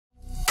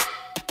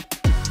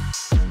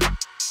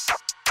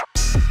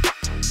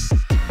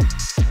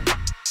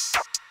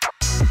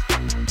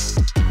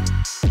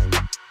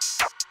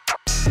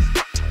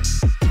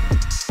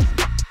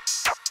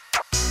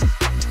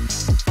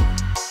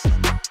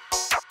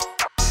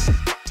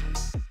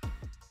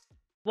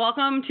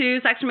Welcome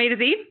to Sex from A to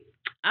Z.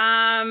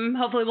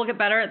 Hopefully we'll get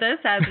better at this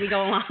as we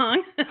go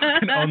along.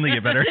 Can only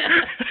get better.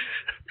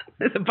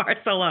 The bar's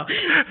so low.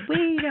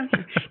 Way down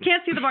here.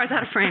 Can't see the bars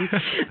out of frame.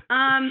 Sex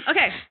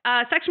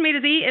from A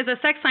to Z is a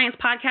sex science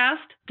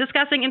podcast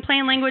discussing in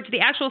plain language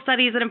the actual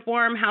studies that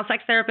inform how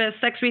sex therapists,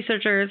 sex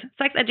researchers,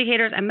 sex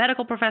educators, and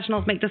medical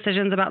professionals make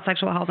decisions about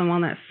sexual health and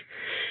wellness.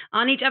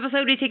 On each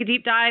episode, we take a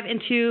deep dive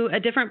into a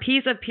different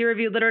piece of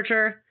peer-reviewed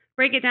literature,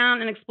 break it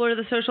down, and explore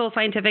the social,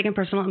 scientific, and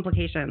personal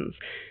implications.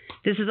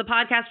 This is a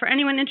podcast for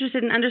anyone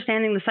interested in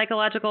understanding the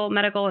psychological,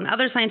 medical, and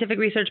other scientific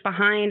research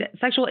behind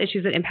sexual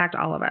issues that impact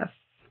all of us.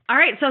 All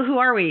right, so who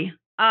are we?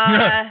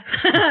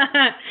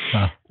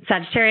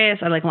 Sagittarius.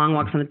 I like long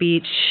walks on the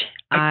beach.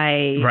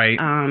 I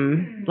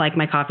like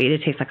my coffee to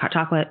taste like hot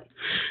chocolate.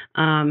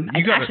 I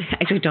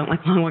actually don't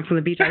like long walks on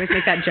the beach. I always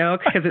make that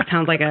joke because it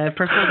sounds like a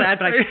personal dad,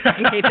 but I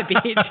fucking hate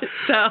the beach.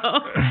 So.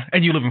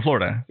 And you live in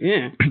Florida.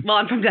 Yeah. Well,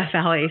 I'm from Death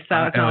Valley, so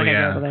it's not like I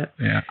grew up with it.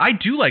 Yeah. I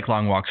do like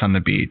long walks on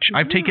the beach.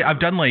 Mm-hmm. I've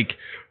done like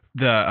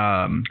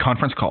the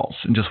conference calls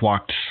and just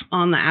walked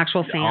on the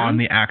actual sand. On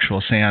the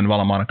actual sand while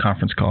I'm on a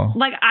conference call.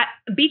 Like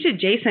beach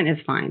adjacent is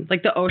fine.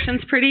 Like the ocean's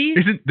pretty.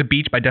 Isn't the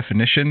beach by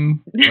definition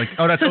like?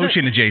 Oh, that's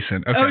ocean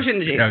adjacent. Okay.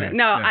 Ocean adjacent. Okay.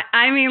 No, yeah.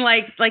 I mean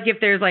like if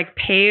there's like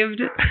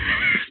paved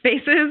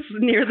spaces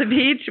near the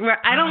beach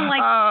where I don't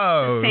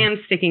like sand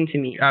sticking to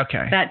me.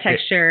 Okay. That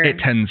texture. It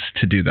tends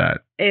to do that.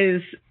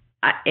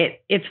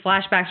 It's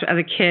flashbacks as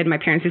a kid. My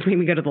parents used to make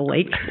me go to the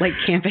lake, like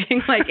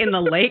camping, like in the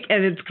lake,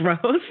 and it's gross.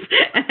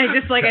 And I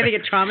think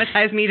it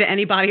traumatized me to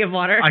any body of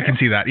water. I can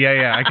see that.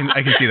 Yeah. I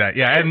can see that.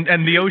 Yeah.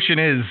 And the ocean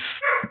is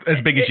as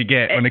big as you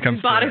get when it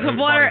comes bodies to of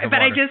water. But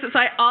I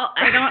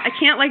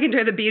can't like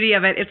enjoy the beauty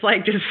of it. It's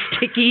like just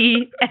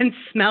sticky and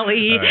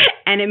smelly,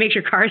 and it makes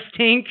your car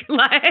stink.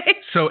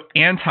 So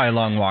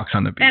anti-long walks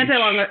on the beach.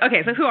 Anti-long walks.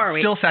 Okay, so who are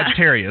we? Still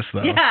Sagittarius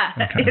though. Yeah,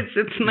 okay.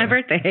 It's my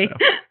birthday.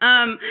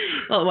 Yeah.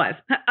 Well, it was.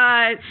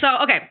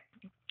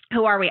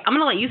 Who are we? I'm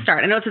gonna let you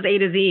start. I know it says A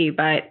to Z,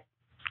 but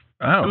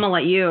I'm gonna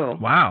let you.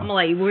 Wow.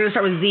 We're gonna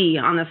start with Z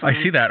on this one.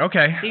 I see that.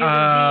 Okay. So you're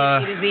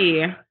A to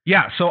Z.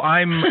 Yeah, so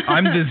I'm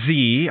the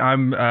Z.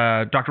 I'm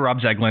Dr. Rob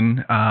Zeglin.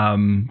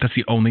 That's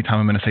the only time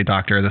I'm going to say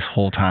doctor this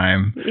whole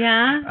time.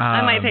 Yeah,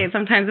 I might say it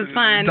sometimes. It's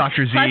fun.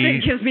 Dr. Z. Plus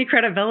it gives me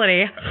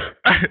credibility.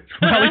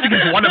 Well, at least it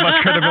gives one of us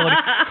credibility.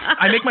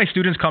 I make my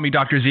students call me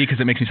Dr. Z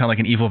because it makes me sound like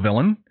an evil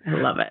villain. I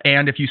love it.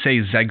 And if you say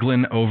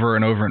Zeglin over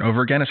and over and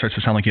over again, it starts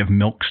to sound like you have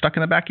milk stuck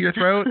in the back of your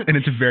throat, and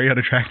it's very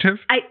unattractive.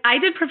 I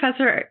did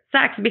Professor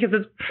Sex because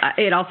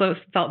it also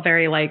felt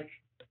very like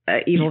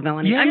evil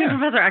villain. Yeah, I mean,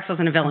 Professor X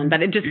wasn't a villain,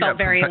 but it just felt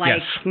very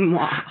like...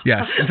 Yes.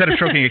 Yes. Instead of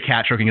stroking a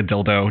cat, stroking a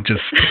dildo.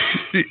 Just,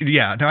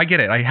 yeah. No, I get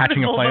it.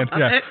 Hatching a plan.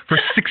 Yeah. For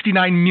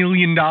 $69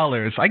 million.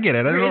 I get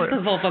it. Where is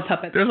the vulva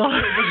puppet? There's a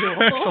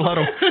lot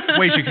of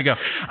ways you could go.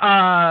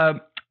 I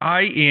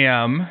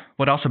am...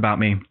 What else about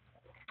me?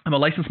 I'm a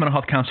licensed mental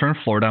health counselor in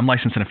Florida. I'm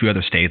licensed in a few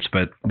other states,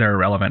 but they're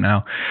irrelevant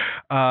now.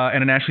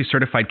 And a nationally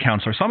certified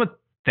counselor. So I'm a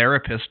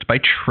therapist by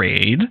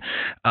trade.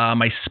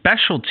 My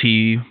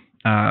specialty...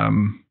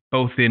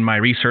 both in my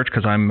research,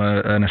 because I'm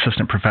an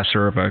assistant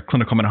professor of a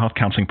clinical mental health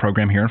counseling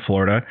program here in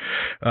Florida.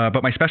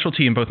 But my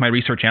specialty in both my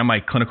research and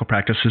my clinical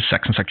practice is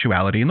sex and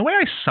sexuality. And the way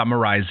I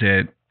summarize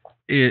it,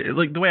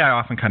 like the way I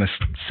often kind of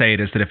say it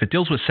is that if it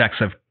deals with sex,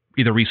 I've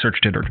either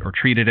researched it or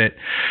treated it,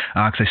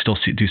 because I still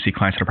do see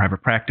clients in a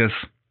private practice.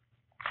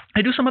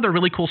 I do some other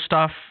really cool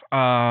stuff.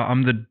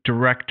 I'm the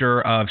director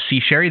of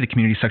CSherry, the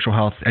Community Sexual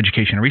Health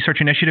Education and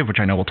Research Initiative,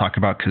 which I know we'll talk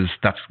about because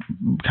that's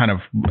kind of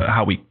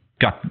how we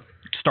got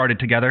started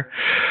together.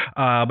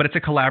 But it's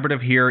a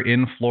collaborative here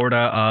in Florida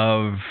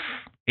of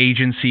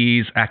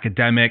agencies,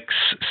 academics,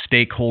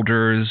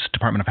 stakeholders,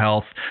 Department of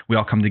Health. We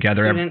all come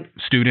together,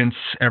 students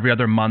every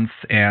other month,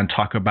 and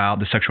talk about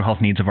the sexual health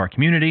needs of our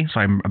community.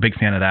 So I'm a big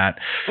fan of that.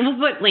 We'll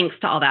put links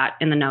to all that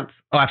in the notes.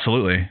 Oh,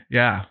 absolutely.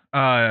 Yeah.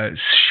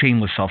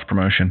 Shameless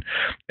self-promotion.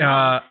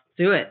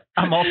 Do it.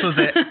 I'm also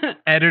the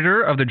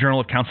editor of the Journal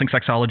of Counseling,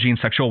 Sexology, and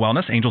Sexual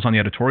Wellness. Angel's on the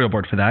editorial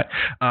board for that.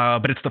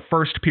 But it's the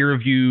first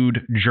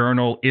peer-reviewed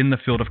journal in the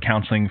field of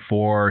counseling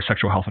for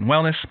sexual health and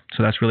wellness.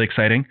 So that's really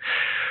exciting.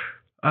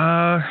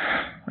 I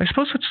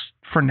suppose it's,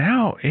 for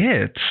now,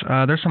 it.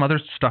 There's some other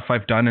stuff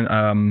I've done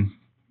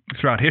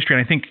throughout history.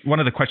 And I think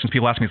one of the questions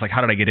people ask me is, like, how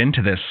did I get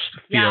into this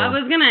field? Yeah, I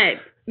was going to,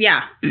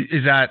 yeah.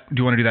 Is that, do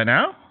you want to do that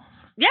now?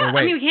 Yeah,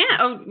 I mean, we can.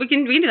 Oh, we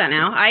can do that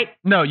now.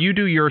 No, you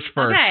do yours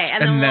first. Okay,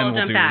 and then we'll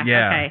jump back.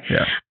 Yeah, okay.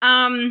 Yeah.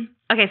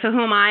 Okay, so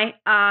who am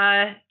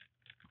I?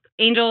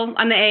 Angel,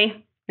 I'm the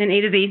A in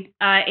A to Z.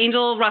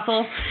 Angel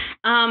Russell.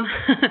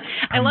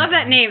 I love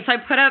that name. So I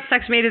put up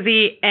Sex from A to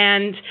Z,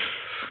 and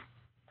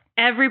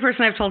every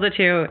person I've told it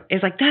to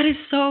is like, that is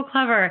so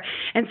clever.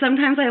 And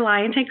sometimes I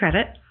lie and take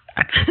credit.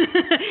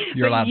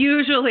 But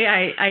usually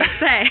I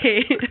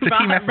say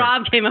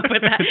Rob came up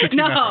with that.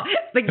 No,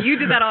 like you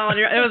did that all on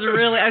your. It was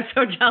really. I was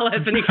so jealous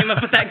when you came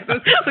up with that.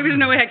 Like, there's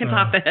no way I can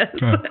top this.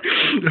 So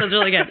it was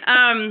really good.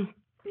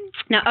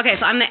 Now, okay,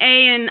 so I'm the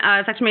A in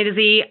Sex from A to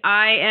Z.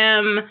 I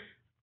am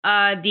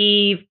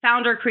the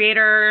founder,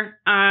 creator,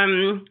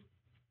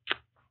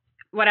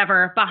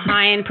 whatever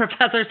behind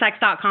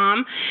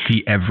ProfessorSex.com.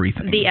 The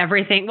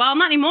everything. Well,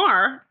 not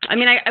anymore. I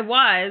mean, it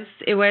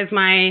was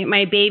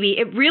my baby.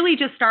 It really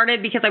just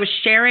started because I was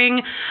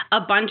sharing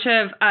a bunch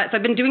of, so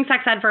I've been doing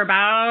sex ed for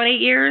about 8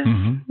 years,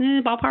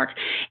 ballpark.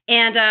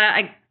 And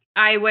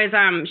I was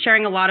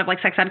sharing a lot of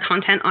like sex ed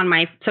content on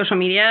my social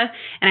media,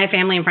 and I have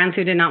family and friends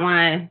who did not want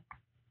to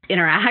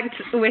interact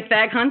with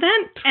that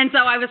content. And so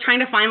I was trying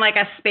to find like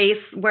a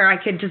space where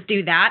I could just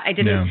do that.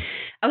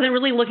 I wasn't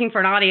really looking for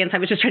an audience. I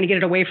was just trying to get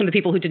it away from the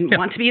people who didn't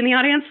want to be in the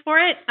audience for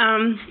it,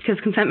 because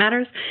consent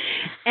matters.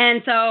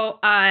 And so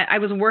I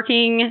was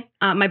working,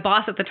 my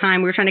boss at the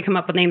time, we were trying to come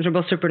up with names. We're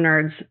both super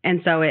nerds.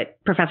 And so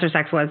Professor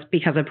Sex was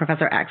because of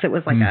Professor X. It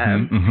was like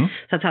so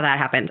that's how that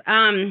happened.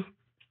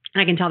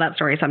 I can tell that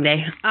story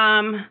someday.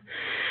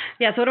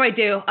 So what do I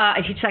do?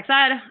 I teach sex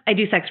ed. I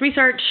do sex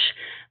research,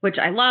 which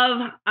I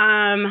love.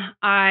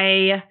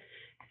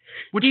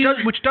 Which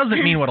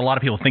doesn't mean what a lot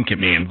of people think it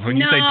means. When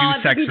you say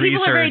do sex research,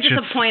 people are very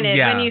disappointed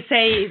when you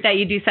say that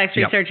you do sex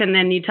research and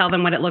then you tell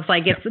them what it looks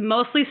like. It's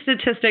mostly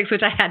statistics,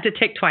 which I had to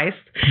take twice.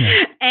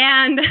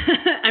 And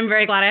I'm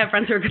very glad I have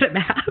friends who are good at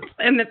math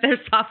and that there's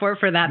software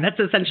for that. That's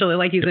essentially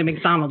like using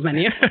McDonald's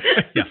menu.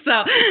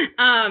 So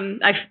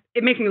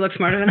it makes me look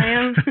smarter than I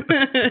am.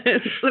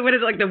 What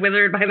is it, like the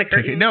wizard behind the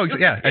curtain? No,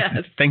 yes.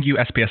 Thank you,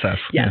 SPSS.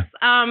 Yes.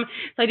 So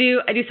I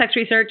do sex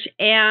research,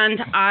 and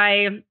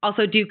I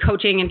also do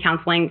coaching and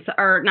counseling,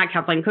 or not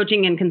counseling,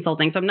 coaching and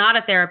consulting. So I'm not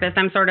a therapist.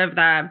 I'm sort of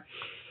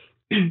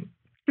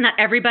not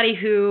everybody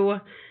who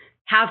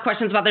has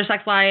questions about their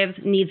sex lives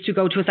needs to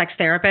go to a sex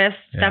therapist.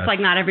 Yes. That's like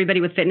not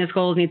everybody with fitness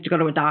goals needs to go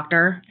to a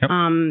doctor. Yep.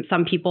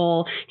 Some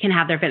people can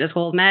have their fitness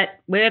goals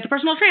met with a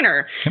personal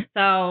trainer. Yep.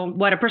 So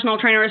what a personal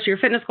trainer is to your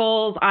fitness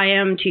goals, I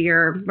am to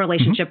your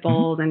relationship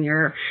goals and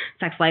your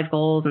sex life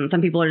goals. And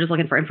some people are just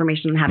looking for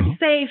information on how to be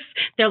safe.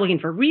 They're looking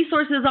for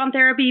resources on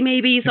therapy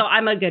maybe. So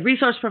I'm a good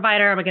resource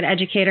provider. I'm a good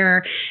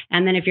educator.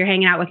 And then if you're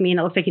hanging out with me and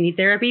it looks like you need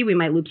therapy, we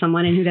might loop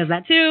someone in who does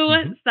that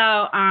too.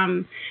 So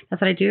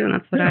that's what I do. And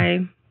that's what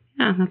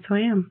that's who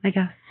I am, I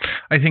guess.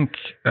 I think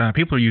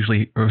people are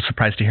usually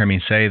surprised to hear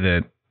me say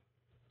that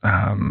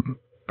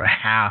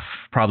half,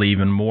 probably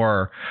even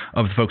more,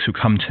 of the folks who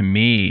come to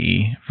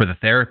me for the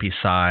therapy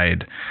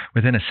side,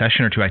 within a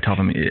session or two, I tell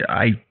them,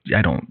 I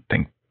don't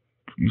think,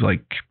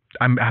 like,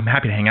 I'm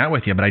happy to hang out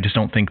with you, but I just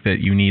don't think that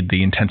you need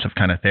the intensive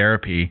kind of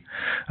therapy.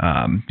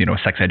 A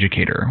sex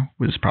educator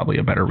was probably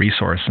a better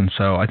resource. And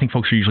so I think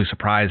folks are usually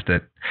surprised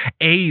that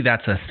A,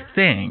 that's a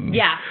thing.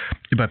 Yeah.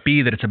 But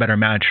B, that it's a better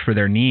match for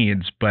their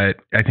needs. But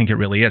I think it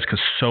really is, because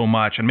so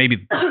much, and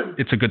maybe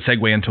it's a good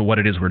segue into what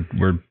it is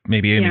we're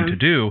maybe aiming to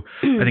do.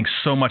 I think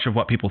so much of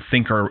what people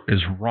think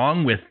is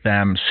wrong with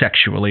them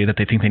sexually, that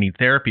they think they need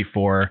therapy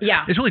for,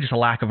 is really just a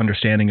lack of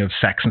understanding of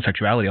sex and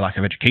sexuality, a lack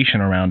of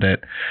education around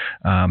it,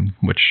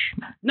 which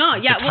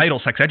the title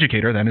sex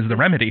educator then is the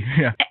remedy.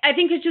 Yeah. I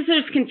think it's just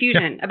there's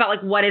confusion about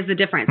like what is the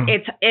difference.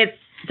 It's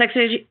sex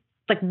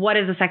like, what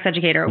is a sex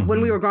educator?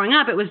 When we were growing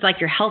up, it was like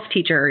your health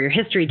teacher or your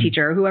history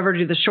teacher, or whoever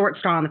did the short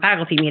straw in the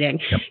faculty meeting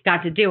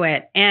got to do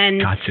it.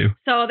 And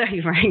so there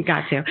you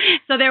got to.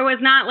 So there was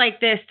not like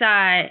this.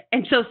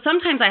 And so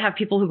sometimes I have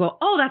people who go,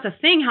 oh, that's a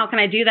thing. How can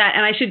I do that?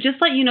 And I should just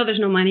let you know there's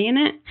no money in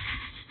it.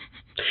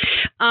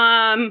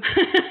 But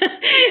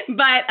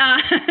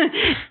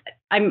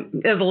it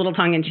was a little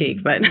tongue in cheek,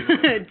 but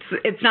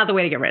it's not the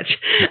way to get rich.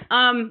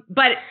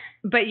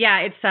 But yeah,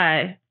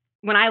 it's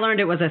when I learned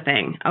it was a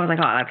thing, I was like,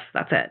 oh,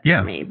 that's it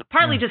for me. But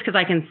partly just because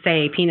I can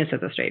say penis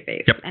with a straight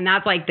face, and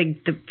that's like the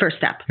first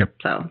step.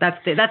 So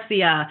that's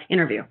the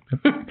interview.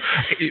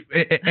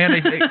 And I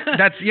think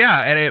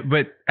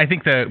but I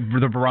think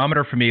the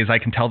barometer for me is I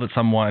can tell that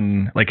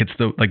someone it's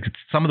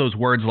some of those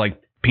words like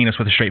penis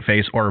with a straight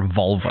face or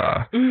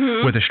vulva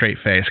with a straight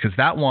face, because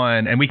that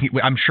one, and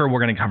I'm sure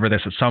we're going to cover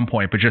this at some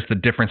point, but just the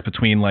difference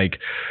between like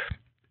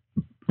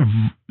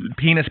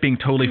penis being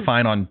totally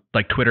fine on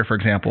like Twitter, for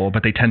example,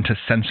 but they tend to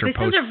censor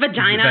posts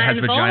vagina that has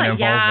and vagina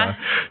vulva.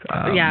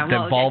 And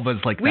vulva.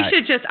 Vulva's like we that.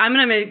 should just, I'm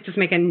going to just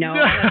make a note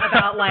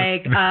about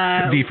like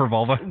V for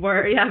vulva.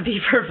 V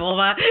for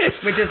vulva,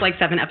 which is like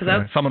 7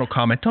 episodes. Someone will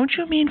comment, don't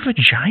you mean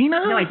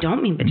vagina? No, I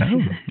don't mean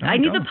vagina. No, I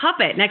need the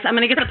puppet. Next, I'm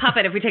going to get the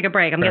puppet if we take a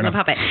break. I'm getting the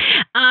puppet.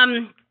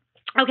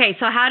 Okay,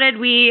 so how did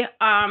we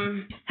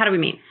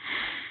meet?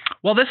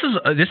 Well, this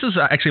is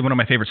actually one of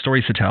my favorite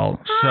stories to tell.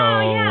 So,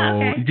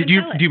 okay. do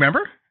you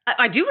remember?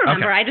 I do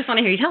remember. Okay. I just want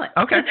to hear you tell it.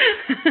 Okay.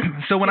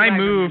 So when I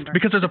moved,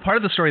 because there's a part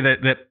of the story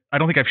that I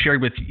don't think I've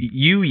shared with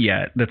you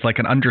yet, that's like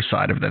an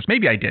underside of this.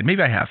 Maybe I did.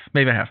 Maybe I have.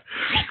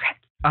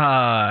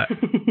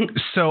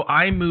 So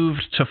I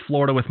moved to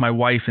Florida with my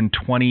wife in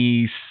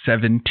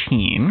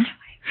 2017,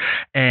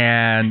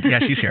 and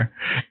she's here.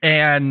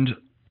 And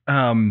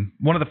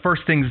one of the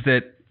first things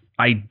that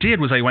I did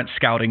was I went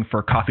scouting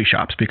for coffee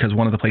shops, because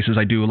one of the places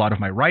I do a lot of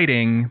my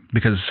writing,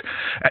 because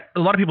a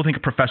lot of people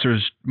think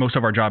professors, most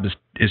of our job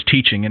is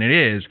teaching, and it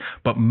is,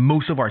 but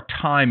most of our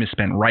time is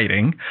spent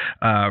writing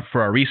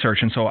for our research.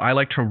 And so I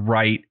like to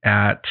write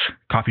at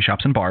coffee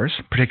shops and bars,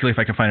 particularly if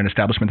I can find an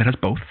establishment that has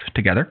both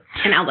together.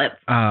 And outlets.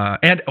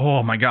 And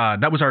oh my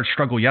God, that was our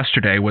struggle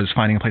yesterday, was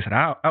finding a place at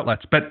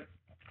outlets. But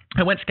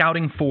I went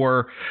scouting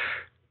for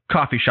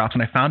coffee shops,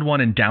 and I found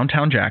one in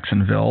downtown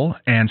Jacksonville.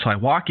 And so I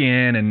walk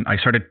in and I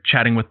started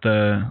chatting with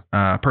the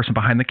person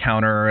behind the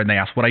counter, and they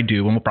asked what I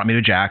do and what brought me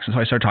to Jackson. So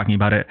I started talking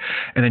about it.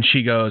 And then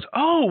she goes,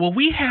 "Oh, well,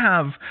 we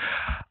have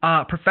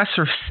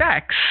Professor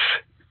Sex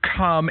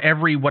come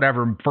every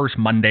first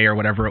Monday or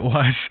whatever it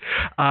was.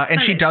 And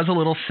Sundays. She does a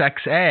little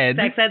sex ed.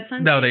 Sex ed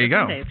Sundays. No, there you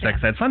go. Sundays, sex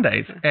ed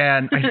Sundays.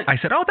 And I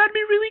said, "Oh, that'd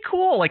be really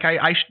cool." Like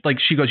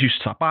she goes, "You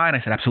should stop by." And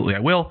I said, "Absolutely, I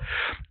will."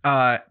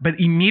 But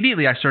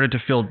immediately I started to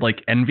feel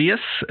like envious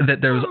that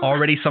there was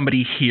already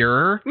somebody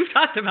here. We've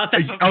talked about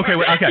that before.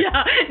 Okay.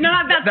 Yeah. No,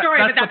 not that story,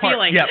 but that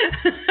feeling. Yep.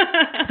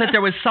 That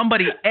there was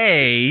somebody,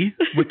 A,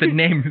 with the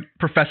name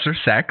Professor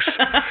Sex,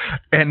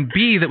 and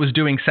B, that was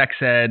doing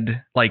sex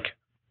ed, like,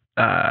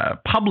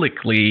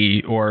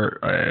 publicly or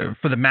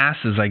for the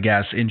masses, I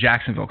guess, in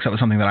Jacksonville, because that was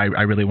something that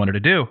I really wanted to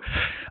do.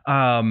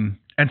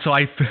 And so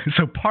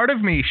so part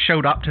of me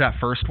showed up to that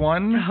first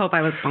one. To hope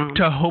I was bombed.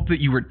 To hope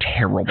that you were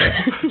terrible.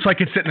 So I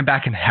could sit in the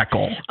back and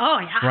heckle. Oh,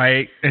 yeah.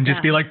 Right? And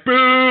just be like,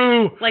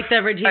 "Boo!" Like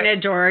the Regina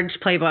George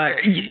playbook.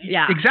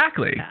 Yeah.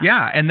 Exactly.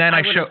 Yeah. And then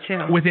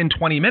within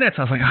 20 minutes,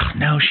 I was like, "Oh,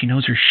 no, she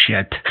knows her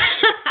shit."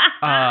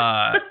 So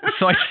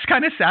I just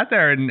kind of sat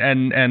there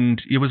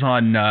and it was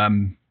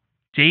on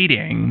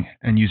dating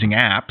and using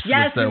apps.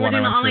 Yes, we were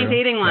doing the online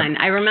dating one.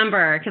 I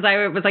remember, because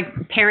I was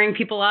like pairing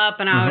people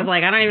up, and I was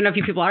like, I don't even know if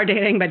you people are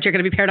dating, but you're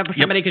going to be paired up with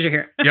somebody because you're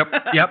here.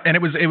 Yep. And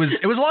it was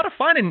a lot of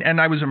fun, and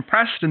I was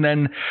impressed. And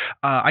then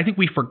I think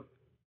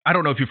I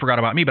don't know if you forgot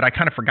about me, but I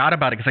kind of forgot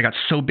about it because I got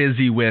so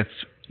busy with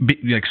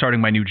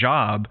starting my new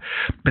job.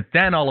 But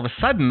then all of a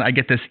sudden, I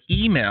get this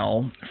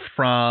email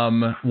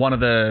from one of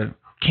the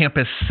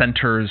campus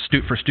centers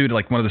for student,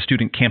 like one of the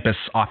student campus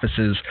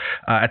offices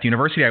at the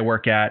university I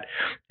work at,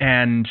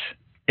 and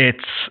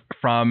it's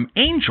from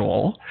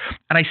Angel,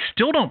 and I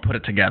still don't put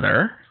it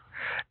together.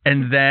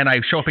 And then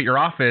I show up at your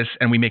office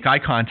and we make eye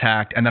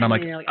contact, and then I'm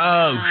like,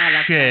 "Oh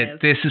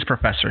shit, this is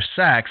Professor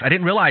Sex." I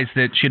didn't realize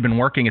that she had been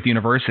working at the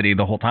university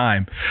the whole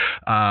time.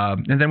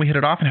 And then we hit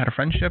it off and had a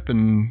friendship,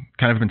 and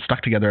kind of been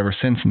stuck together ever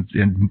since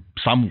in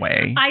some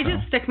way. I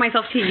just stick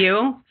myself to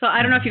you. So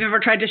I don't know if you've ever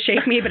tried to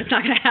shake me, but it's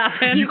not going to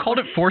happen. You called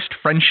it forced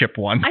friendship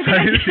once. I think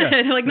I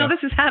did. Like, no,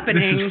 this is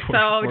happening. This is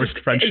forced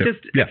friendship.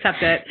 Just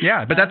accept it.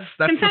 Yeah, but that's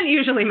consent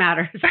usually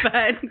matters,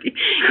 but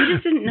you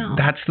just didn't know.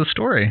 That's the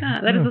story.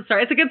 Yeah, that is the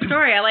story. It's a good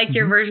story. I like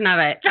your version of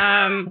it.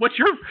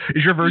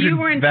 Is your version? You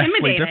were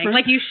intimidating.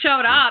 Like, you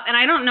showed up, and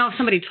I don't know if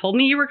somebody told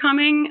me you were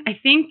coming. I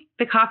think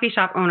the coffee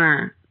shop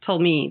owner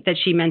told me that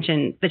she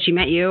mentioned that she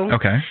met you.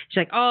 Okay. She's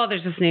like, "Oh,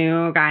 there's this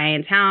new guy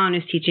in town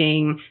who's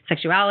teaching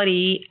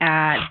sexuality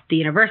at the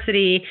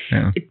university."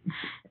 Yeah.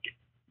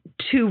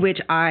 To which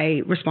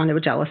I responded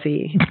with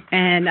jealousy.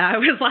 And I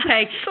was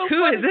like,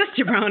 "Who is this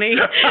jabroni?"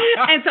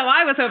 And so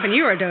I was hoping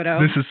you were a dodo.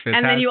 This is fantastic.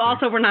 And then you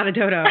also were not a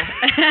dodo.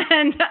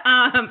 And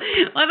I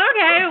was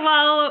okay,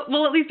 well,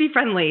 we'll at least be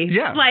friendly.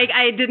 Yeah. Like,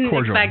 I didn't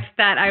expect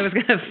that I was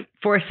going to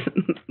force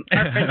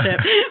our friendship.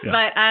 Yeah.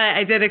 But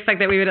I did expect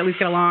that we would at least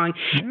get along.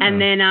 Yeah.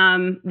 And then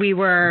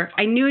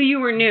I knew you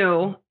were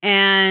new,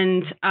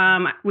 and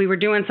we were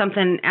doing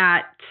something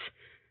at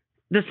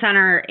the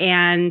center,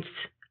 and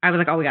I was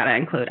like, "Oh, we got to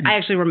include." I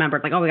actually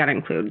remembered, like, "Oh, we got to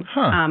include."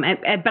 Huh.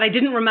 But I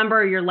didn't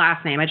remember your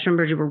last name. I just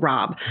remembered you were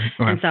Rob.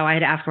 Okay. And so I had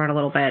to ask for it a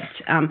little bit.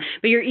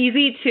 But you're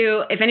easy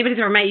to, if anybody's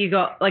ever met you,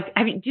 go, like,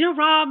 "Do you know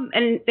Rob?"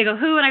 And they go,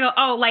 "Who?" And I go,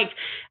 "Oh, like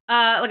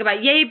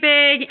about yay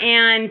big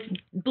and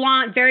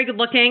blonde, very good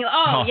looking."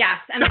 Oh, yes.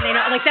 And then they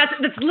know, like,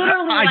 that's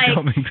literally I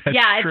don't think that's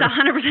true. It's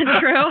 100%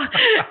 true.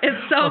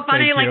 It's so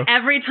funny. Like,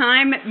 every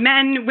time,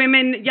 men,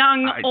 women,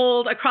 young,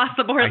 old, across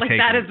the board, like,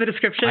 that is the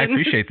description. I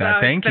appreciate that.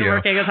 So Thank you. It's been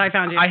working. That's how I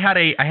found you. I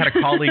had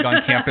a colleague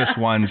on campus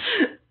once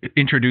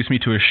introduce me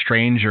to a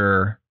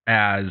stranger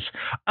as,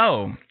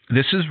 "Oh,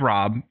 this is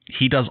Rob.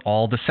 He does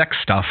all the sex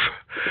stuff."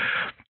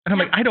 And I'm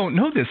like, "I don't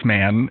know this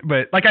man,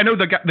 but like, I know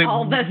the guy."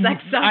 All the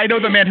sex stuff. I know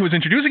the man who was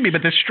introducing me,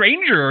 but this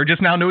stranger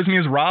just now knows me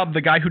as Rob,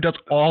 the guy who does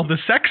all the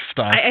sex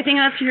stuff. I think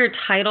that's your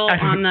title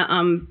on the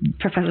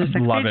Professor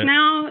Sex page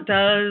now.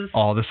 Does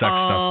all the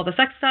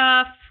sex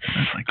stuff.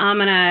 Like, I'm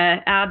going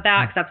to add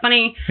that because that's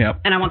funny.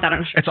 Yep. And I want that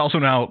on. It's also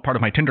now part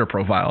of my Tinder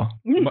profile.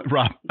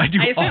 Rob, I do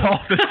all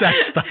the sex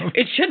stuff.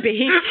 It should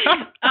be.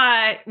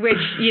 Which,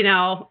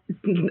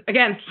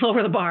 again,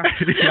 lower the bar.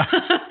 Yeah.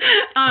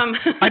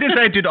 I didn't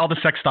say I did all the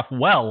sex stuff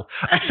well.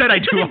 I said I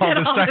do all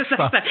the sex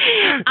stuff.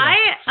 Yeah.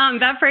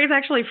 That phrase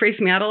actually freaks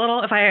me out a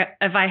little if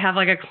I have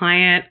like a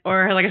client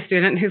or like a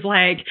student who's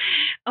like,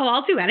 "Oh,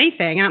 I'll do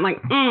anything." And I'm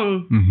like,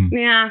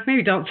 yeah,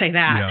 maybe don't say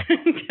that. Yeah.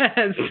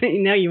 Because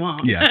no, you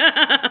won't. Yeah.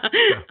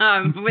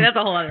 But that's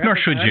a whole other Nor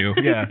episode. should you.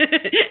 Yeah.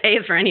 A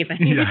is for anything.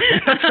 Yeah.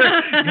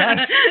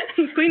 Yes.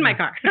 Clean my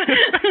car.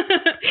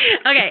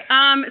 Okay.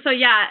 So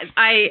yeah,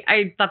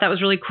 I thought that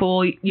was really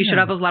cool. You showed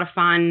up. It was a lot of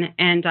fun.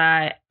 And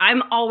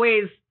I'm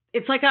always,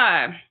 it's like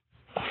a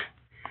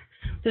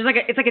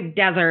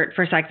desert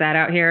for sex ed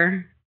out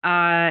here.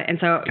 And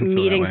so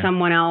meeting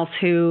someone else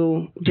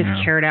who just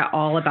cared at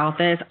all about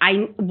this,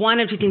 one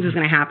of two things was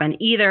going to happen.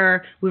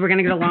 Either we were going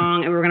to get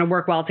along and we were going to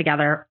work well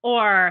together,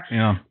 or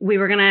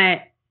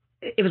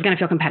it was going to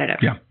feel competitive.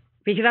 Yeah.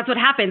 Because that's what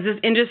happens. This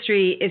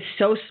industry is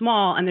so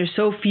small and there's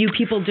so few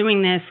people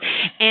doing this,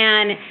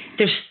 and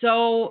there's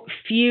so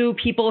few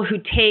people who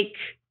take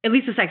at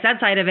least the sex ed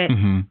side of it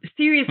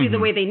seriously the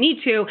way they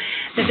need to,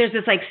 that there's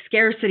this like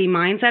scarcity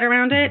mindset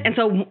around it. And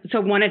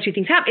so one of two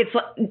things happen.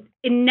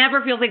 It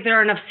never feels like there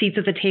are enough seats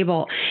at the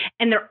table,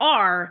 and there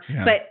are,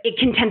 but it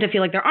can tend to feel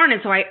like there aren't.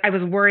 And so I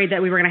was worried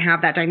that we were going to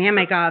have that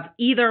dynamic of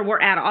either we're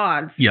at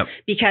odds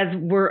because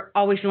we're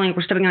always feeling like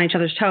we're stepping on each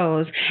other's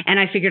toes. And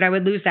I figured I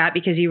would lose that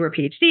because you were a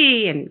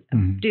PhD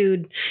and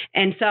dude.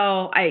 And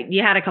so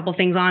you had a couple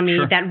things on me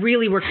that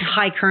really were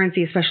high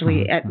currency,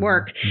 especially at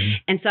work.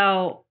 And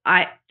so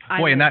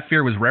and that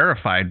fear was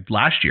rarefied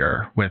last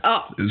year with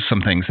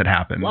some things that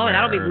happened. Well,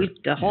 that'll be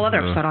a whole other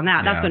episode on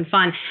that. That's been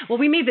fun. Well,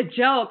 we made the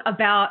joke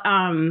about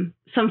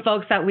some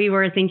folks that we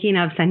were thinking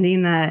of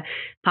sending the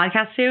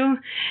podcast to.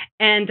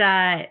 And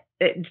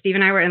Steve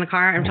and I were in the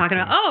car and talking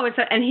about,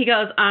 and he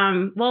goes,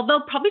 well,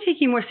 they'll probably take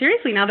you more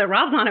seriously now that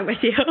Rob's on it with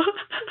you.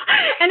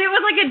 And it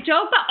was like a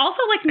joke, but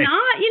also like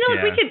not,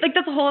 we could, like,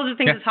 that's a whole other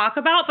thing to talk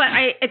about. But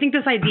I think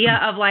this idea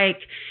of like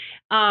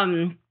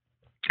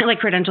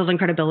credentials and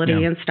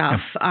credibility and stuff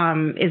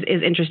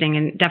is interesting,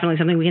 and definitely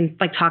something we can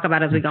like talk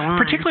about as we go on.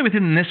 Particularly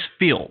within this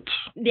field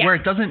where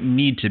it doesn't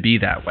need to be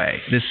that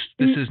way. This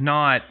is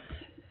not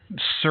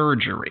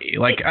surgery.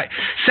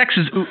 Sex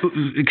is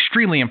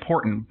extremely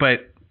important,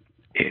 but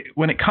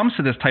when it comes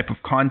to this type of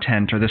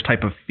content or this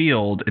type of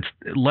field, it's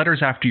letters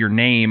after your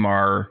name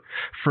are,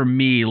 for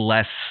me,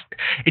 less.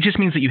 It just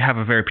means that you have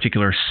a very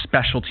particular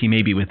specialty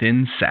maybe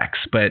within sex,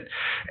 but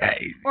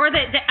or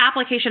the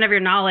application of your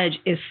knowledge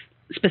is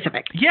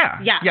specific. Yeah.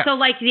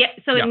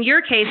 So in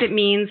your case, it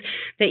means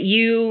that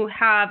you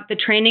have the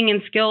training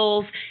and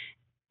skills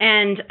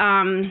and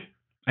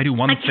I do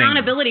one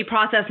accountability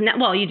process.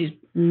 Well, you do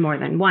more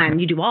than one.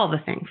 You do all the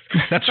things.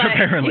 That's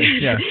apparently,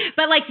 yeah.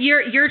 But like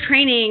your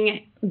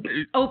training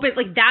open,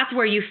 like that's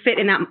where you fit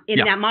in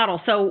that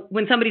model. So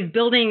when somebody's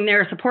building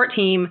their support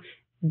team,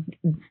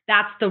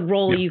 that's the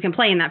role you can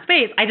play in that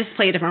space. I just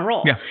play a different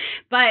role. Yeah.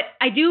 But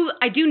I do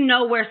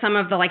know where some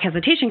of the like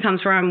hesitation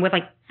comes from with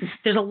like,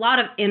 there's a lot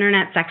of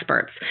internet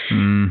sexperts.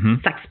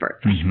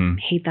 Sexperts. I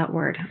hate that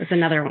word. It's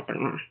another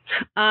one.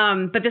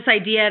 But this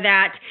idea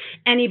that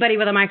anybody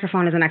with a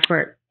microphone is an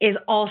expert is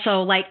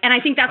also like, and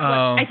I think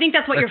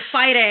that's what you're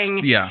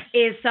fighting. Yeah.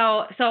 Is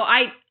so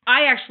I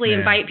actually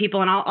invite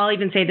people, and I'll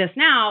even say this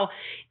now.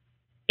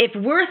 If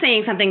we're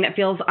saying something that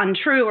feels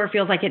untrue or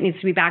feels like it needs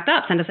to be backed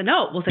up, send us a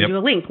note. We'll send you a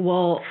link.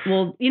 We'll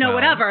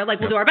whatever. Like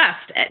we'll do our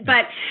best.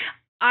 But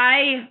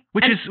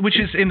which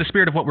is in the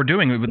spirit of what we're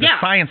doing with the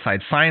science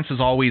side. Science is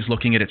always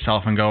looking at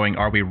itself and going,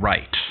 are we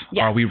right?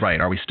 Yes. Are we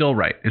right? Are we still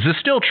right? Is this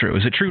still true?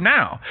 Is it true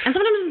now? And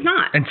sometimes it's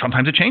not. And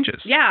sometimes it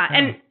changes. Yeah.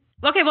 And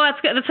okay, well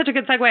that's such a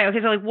good segue. Okay,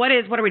 so like what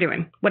are we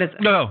doing? What is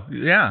it? No,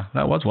 yeah,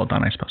 that was well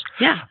done, I suppose.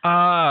 Yeah.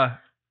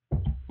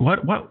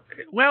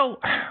 Well,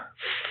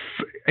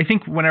 I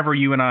think whenever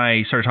you and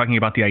I started talking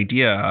about the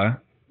idea,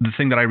 the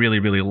thing that I really,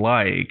 really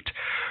liked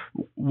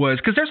was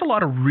because there's a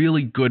lot of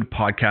really good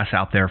podcasts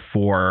out there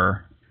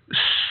for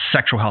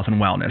sexual health and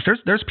wellness.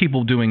 There's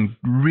people doing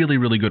really,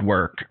 really good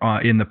work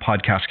in the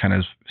podcast kind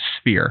of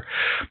sphere.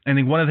 I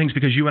think one of the things,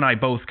 because you and I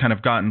both kind of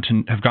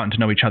have gotten to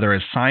know each other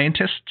as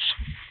scientists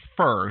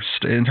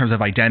first in terms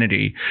of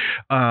identity,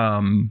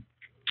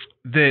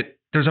 that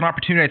there's an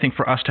opportunity, I think,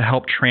 for us to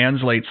help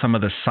translate some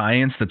of the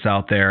science that's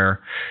out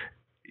there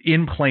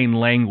in plain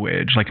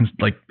language, like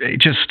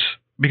just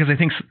because I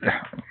think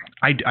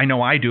I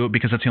know I do it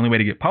because that's the only way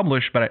to get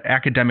published, but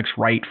academics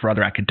write for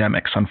other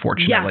academics,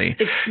 unfortunately.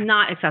 Yeah, it's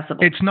not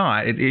accessible. It's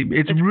not.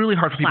 It's really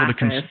hard for people to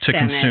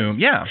consume.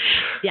 Yeah.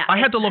 I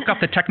had to look up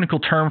the technical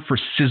term for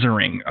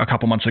scissoring a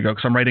couple months ago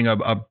because I'm writing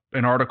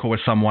an article with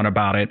someone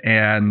about it.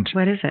 And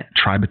what is it?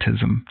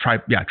 Tribatism.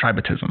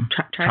 Tribatism.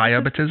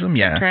 Triabatism?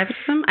 Yeah.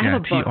 Triabatism? I have a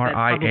book.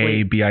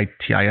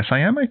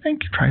 Triabatism, I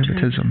think.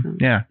 Triabatism.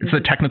 Yeah. It's a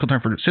technical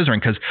term for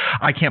scissoring because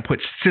I can't put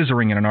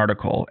scissoring in an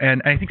article.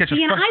 And I think that's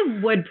just... I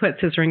would put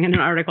scissoring in an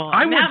article.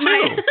 I would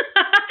too.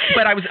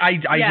 But I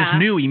just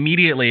knew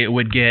immediately it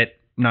would get...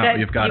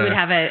 you've got you would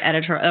have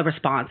a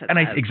response.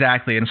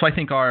 Exactly. And so I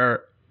think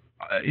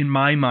in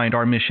my mind,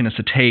 our mission is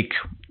to take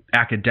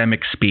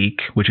academic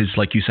speak, which is,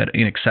 like you said,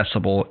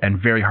 inaccessible and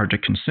very hard to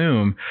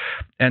consume,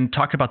 and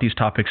talk about these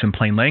topics in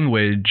plain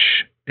language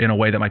in a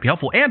way that might be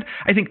helpful. And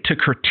I think to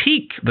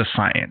critique the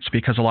science,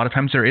 because a lot of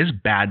times there is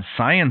bad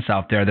science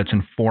out there that's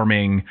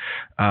informing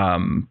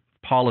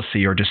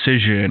policy or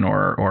decision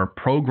or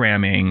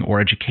programming or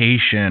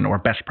education or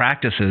best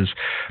practices.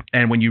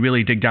 And when you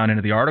really dig down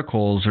into the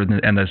articles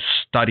and the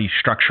study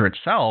structure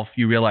itself,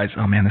 you realize,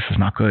 oh man, this is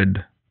not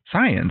good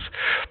science.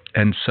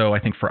 And so I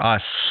think for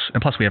us,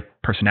 and plus we have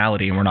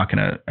personality and we're not going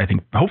to, I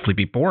think, hopefully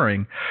be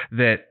boring,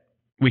 that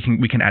we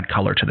can add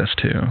color to this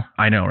too.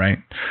 I know, right?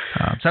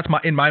 So that's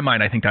in my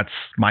mind, I think that's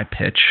my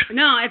pitch.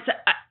 No,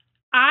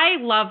 I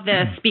love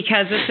this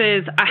because this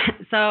is,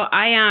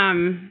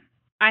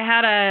 I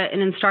had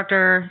an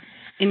instructor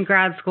in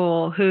grad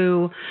school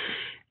who,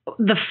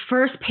 the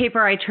first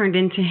paper I turned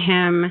into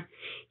him,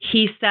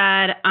 he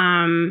said,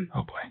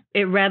 oh boy,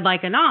 it read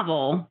like a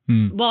novel.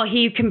 Well,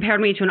 he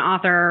compared me to an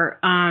author.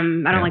 I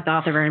don't like the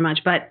author very much,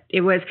 but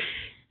it was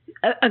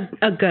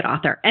a good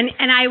author. And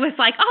I was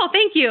like, oh,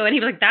 thank you. And he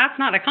was like, that's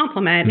not a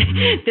compliment.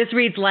 Mm-hmm. This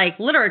reads like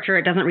literature.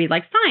 It doesn't read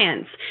like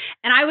science.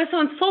 And I was so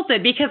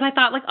insulted because I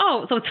thought like,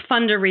 oh, so it's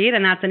fun to read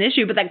and that's an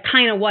issue. But that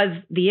kind of was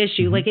the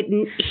issue. Mm-hmm.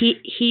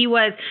 Like he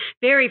was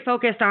very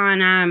focused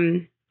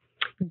on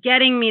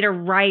getting me to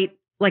write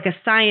like a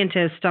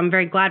scientist. I'm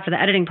very glad for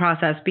the editing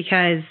process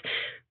because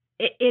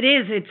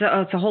it's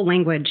a whole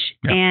language.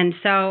 Yeah. And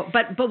so,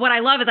 but what I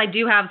love is I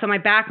do have, so my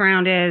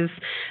background is,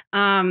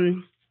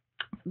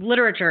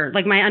 literature,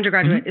 like my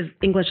undergraduate is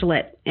English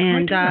lit.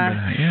 And,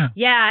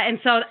 and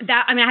so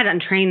that, I mean, I had to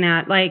untrain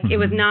that. Like it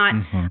was not,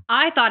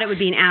 I thought it would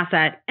be an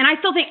asset. And I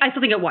still think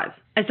it was.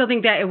 I still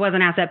think that it was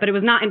an asset, but it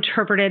was not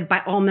interpreted by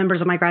all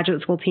members of my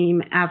graduate school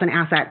team as an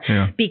asset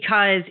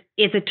because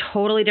it's a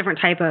totally different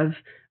type of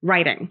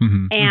writing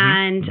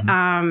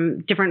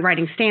and different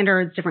writing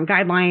standards, different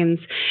guidelines.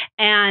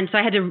 And so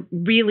I had to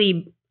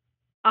really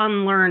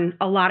unlearn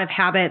a lot of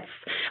habits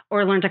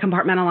or learn to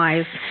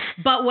compartmentalize.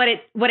 But what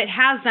it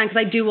has done, because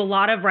I do a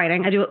lot of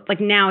writing, I do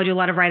a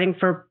lot of writing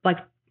for like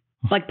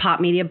pop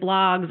media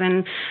blogs,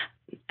 and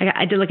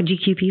I did like a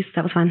GQ piece.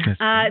 That was fun.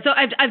 So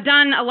I've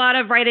done a lot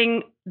of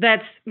writing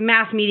that's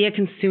mass media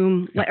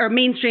consume or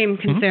mainstream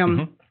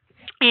consume.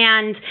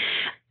 And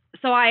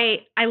so I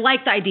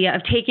like the idea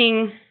of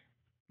taking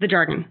the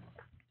jargon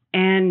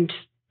and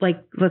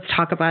like, let's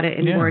talk about it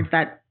in words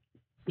that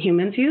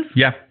humans use.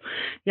 Yeah.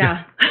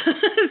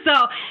 So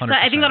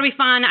I think that'll be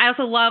fun. I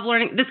also love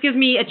learning. This gives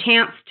me a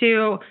chance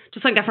to,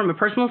 just like that from a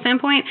personal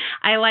standpoint,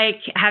 I like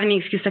having the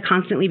excuse to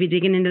constantly be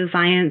digging into the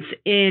science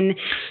in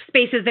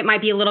spaces that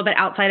might be a little bit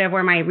outside of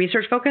where my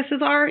research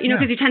focuses are, you know,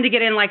 because you tend to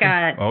get in like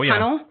a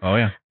tunnel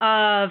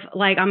of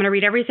like, I'm going to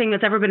read everything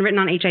that's ever been written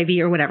on HIV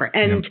or whatever.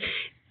 And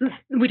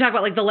we talk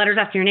about like the letters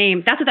after your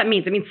name. That's what that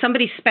means. It means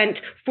somebody spent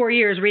 4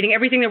 years reading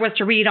everything there was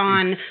to read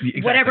on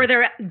whatever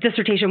their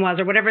dissertation was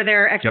or whatever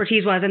their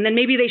expertise was. And then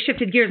maybe they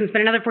shifted gears and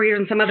spent another 4 years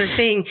on some other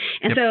thing.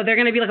 And so they're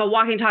going to be like a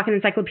walking, talking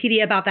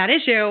encyclopedia about that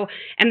issue.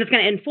 And it's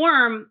going to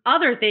inform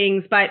other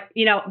things. But,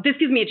 you know, this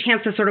gives me a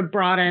chance to sort of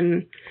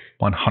broaden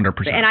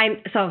 100%. And I'm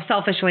so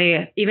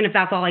selfishly, even if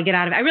that's all I get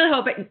out of it, I really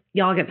hope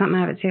y'all get something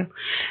out of it too.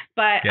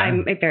 But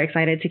I'm very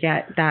excited to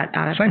get that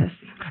out of this.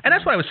 And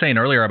that's what I was saying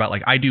earlier about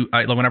like,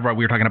 whenever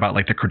we were talking about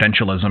like the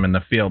credentialism in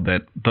the field,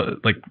 that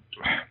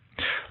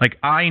like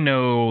I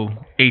know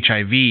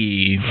HIV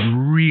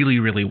really,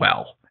 really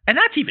well. And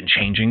that's even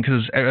changing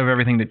because of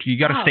everything that you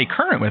got to stay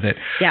current with it.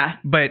 Yeah.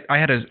 But I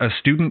had a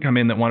student come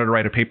in that wanted to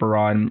write a paper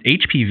on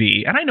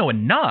HPV, and I know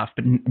enough,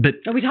 but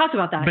we talked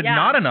about that, but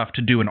not enough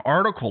to do an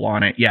article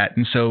on it yet.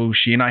 And so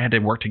she and I had to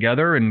work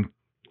together and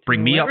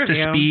bring me up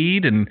to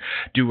speed and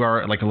do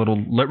our like a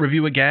little lit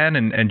review again,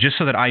 and just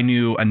so that I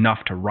knew enough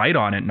to write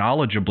on it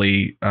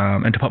knowledgeably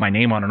and to put my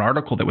name on an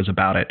article that was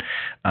about it.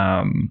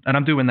 And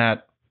I'm doing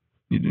that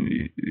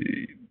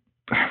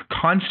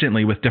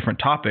constantly with different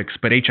topics,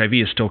 but HIV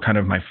is still kind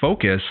of my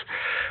focus.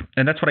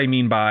 And that's what I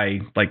mean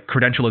by like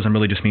credentialism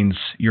really just means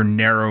you're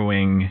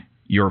narrowing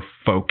your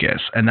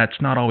focus. And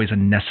that's not always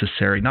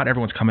not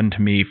everyone's coming to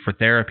me for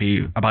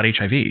therapy about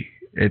HIV.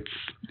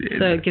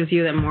 So it gives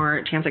you that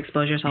more chance to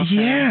expose yourself to.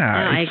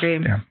 Yeah, I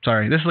agree. Yeah,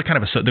 sorry. This is like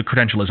kind of the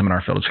credentialism in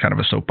our field is kind of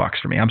a soapbox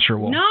for me. I'm sure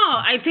we'll. No,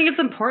 I think it's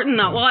important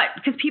though. Well,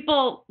 because we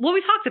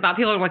talked about,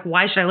 people are like,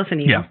 why should I listen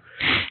to you? Yeah.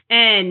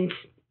 And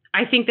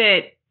I think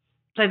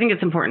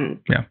it's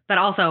important. Yeah. But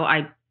also,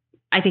 I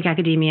think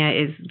academia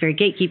is very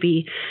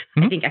gatekeepy.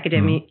 I think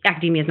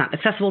academia is not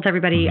accessible to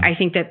everybody. I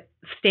think that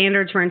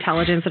standards for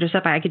intelligence that are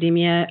set by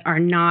academia are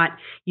not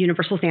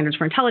universal standards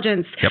for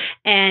intelligence. Yep.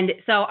 And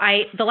so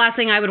the last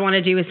thing I would want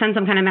to do is send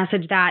some kind of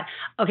message that,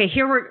 okay,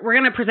 here we're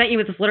going to present you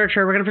with this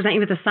literature. We're going to present you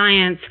with the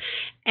science.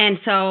 And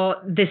so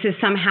this is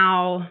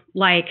somehow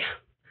like,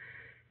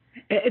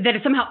 that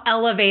it's somehow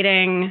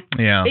elevating.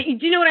 Yeah. Do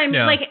you know what I mean?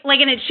 Yeah. Like,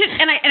 and it should,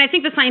 and I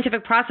think the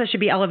scientific process should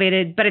be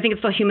elevated, but I think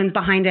it's still humans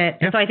behind it.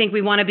 Yeah. And so I think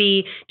we want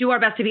to do our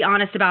best to be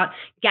honest about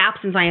gaps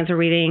in science or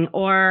reading,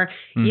 or,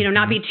 you know,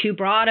 not be too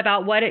broad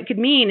about what it could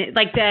mean.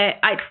 Like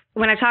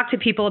when I talk to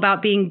people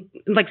about being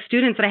like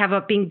students that I have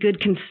about being good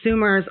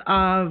consumers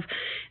of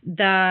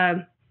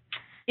the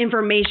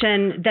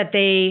information that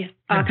they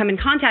come in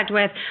contact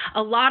with,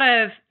 a lot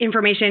of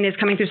information is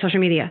coming through social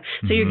media.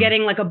 So you're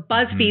getting like a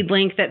BuzzFeed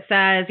link that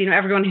says,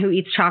 everyone who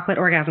eats chocolate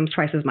orgasms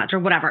twice as much or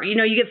whatever.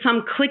 You get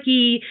some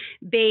clicky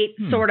bait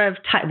sort of,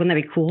 wouldn't that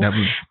be cool?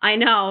 I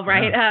know,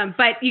 right? Yeah.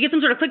 But you get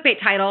some sort of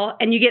clickbait title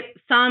and you get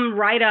some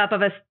write-up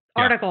of a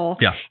article.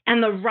 Yeah.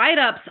 And the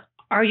write-ups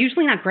are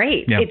usually not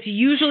great. Yeah. It's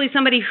usually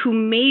somebody who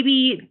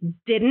maybe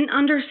didn't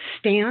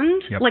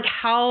understand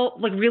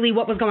really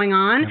what was going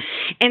on.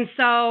 And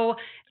so...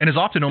 And is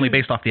often only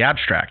based off the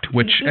abstract,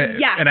 which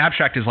an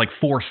abstract is like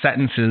 4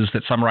 sentences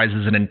that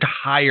summarizes an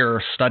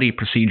entire study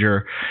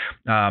procedure.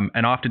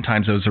 And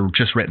oftentimes those are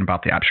just written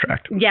about the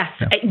abstract. Yes.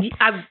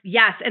 Yeah.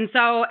 Yes. And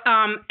so,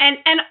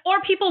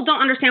 or people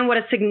don't understand what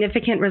a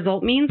significant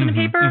result means in a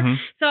paper.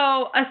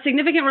 So a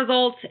significant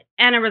result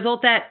and a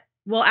result that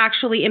will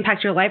actually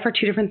impact your life are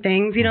 2 different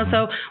things,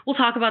 so we'll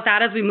talk about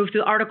that as we move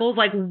through the articles.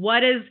 Like,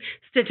 what does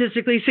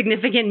statistically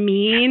significant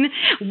mean?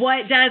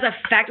 What is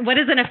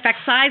an effect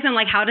size? And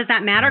like, how does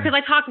that matter?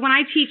 Because when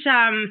I teach,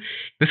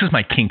 this is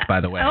my kink,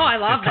 by the way. Oh, I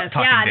love this.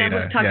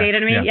 Data. Talk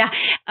data to me. Yeah.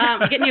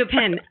 I'm getting you a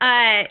pin.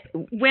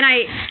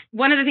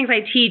 One of the things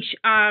I teach,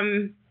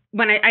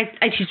 when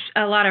I teach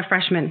a lot of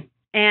freshmen.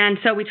 And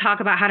so we talk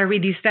about how to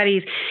read these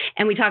studies,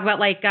 and we talk about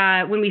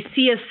when we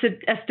see a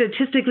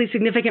statistically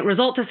significant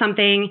result to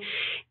something,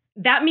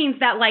 that means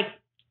that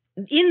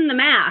in the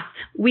math,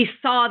 we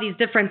saw these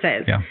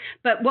differences. Yeah.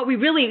 But what we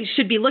really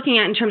should be looking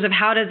at in terms of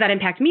how does that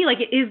impact me?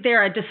 Is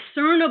there a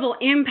discernible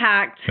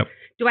impact? Yep.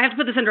 Do I have to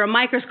put this under a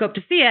microscope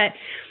to see it?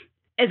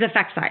 Is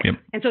effect size. Yep.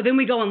 And so then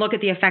we go and look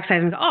at the effect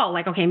size and go,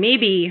 okay,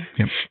 maybe.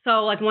 Yep.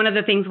 So one of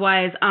the things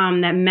was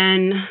that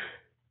men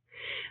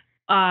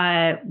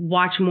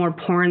watch more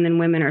porn than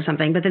women or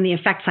something, but then the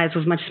effect size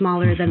was much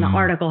smaller than the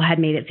article had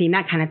made it seem,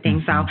 that kind of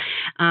thing. So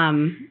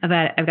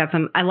I've got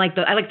some, I like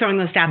throwing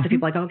those stats to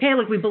people okay,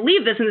 look, we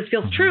believe this and this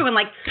feels true. And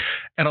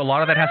a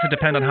lot of that has to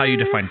depend on how you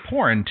define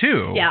porn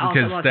too. Yeah.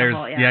 Because there's,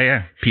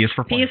 P is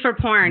for porn. P is for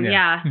porn.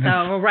 Yeah.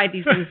 So we'll write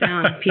these things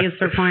down. P is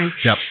for porn.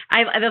 Yep.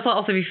 This will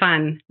also be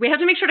fun. We have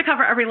to make sure to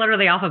cover every letter of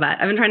the alphabet.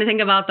 I've been trying to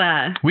think about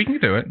we can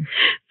do it.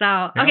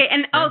 So, okay.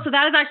 And so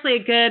that is actually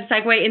a good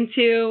segue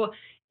into,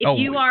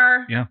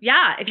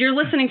 if you're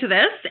listening to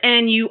this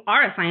and you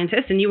are a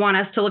scientist and you want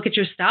us to look at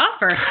your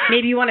stuff, or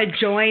maybe you want to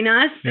join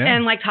us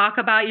and talk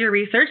about your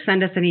research,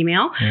 send us an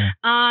email. Yeah.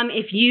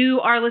 If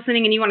you are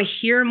listening and you want to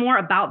hear more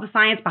about the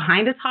science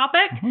behind a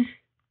topic,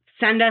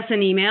 send us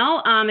an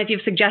email. If you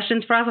have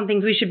suggestions for us on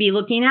things we should be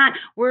looking at,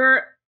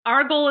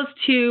 our goal is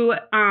to,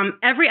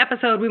 every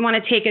episode, we want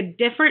to take a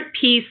different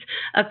piece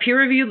of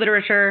peer-reviewed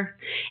literature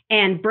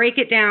and break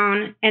it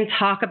down and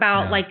talk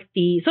about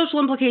the social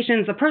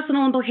implications, the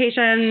personal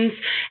implications.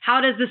 How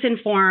does this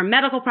inform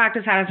medical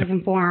practice? How does this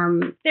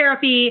inform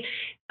therapy?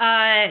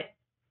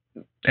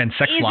 And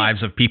sex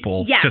lives of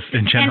people just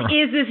in general. And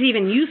is this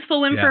even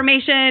useful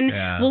information?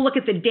 Yeah. We'll look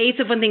at the dates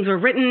of when things were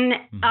written.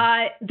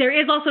 There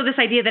is also this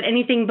idea that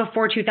anything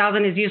before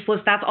 2000 is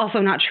useless. That's also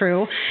not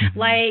true.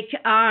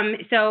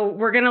 So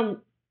we're going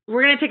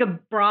to take a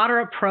broader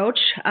approach.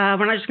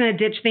 We're not just going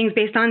to ditch things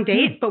based on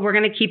date, but we're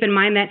going to keep in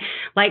mind that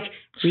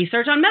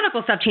research on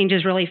medical stuff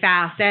changes really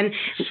fast and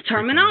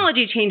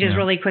terminology changes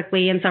really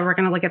quickly. And so we're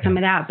going to look at some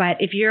of that. But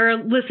if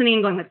you're listening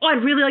and going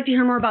I'd really like to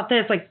hear more about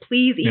this,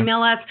 please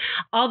email us.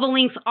 All the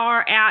links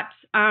are at,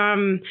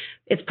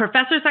 it's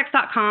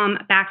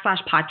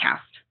professorsex.com/podcast.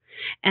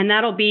 And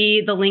that'll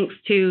be the links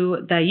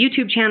to the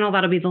YouTube channel.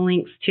 That'll be the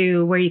links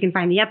to where you can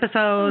find the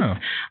episodes.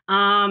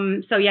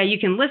 So you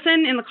can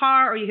listen in the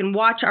car, or you can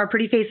watch our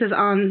pretty faces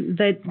on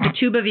the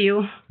tube of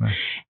you.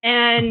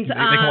 And they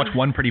can watch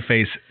one pretty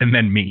face and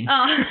then me.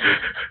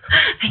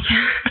 Thank you.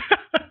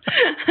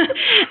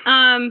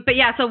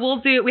 So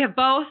we have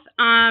both.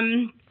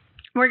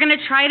 We're going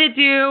to try to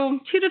do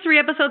 2 to 3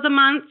 episodes a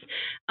month.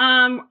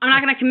 I'm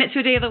not going to commit to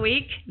a day of the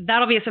week.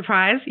 That'll be a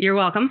surprise. You're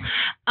welcome.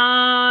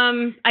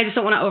 I just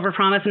don't want to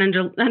overpromise and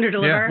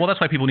underdeliver. Yeah, well,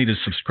 that's why people need to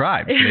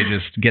subscribe. So they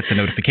just get the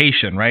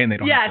notification, right? And they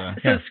don't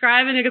have to.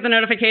 Subscribe and you get the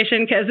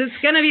notification, because it's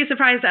going to be a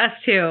surprise to us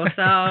too.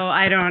 So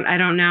I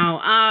don't know.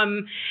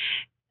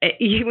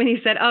 When you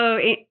said,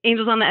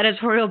 Angel's on the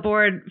editorial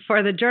board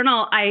for the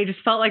journal, I just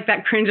felt like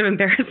that cringe of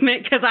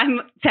embarrassment, because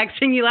I'm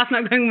texting you last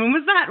night going, when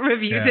was that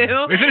review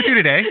due? Is it due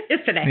today?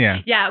 It's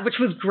today. Yeah, which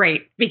was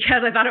great,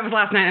 because I thought it was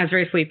last night and I was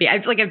very sleepy.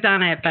 I've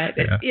done it, but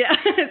So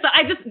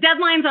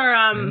deadlines are,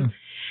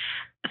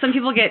 some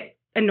people get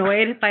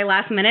annoyed by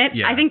last minute.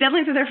 I think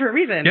deadlines are there for a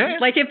reason.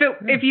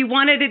 If you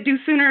wanted it due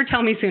sooner,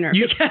 tell me sooner.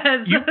 You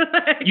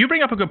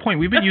bring up a good point.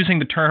 We've been using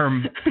the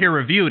term peer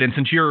reviewed, and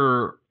since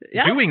you're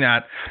doing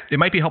that, it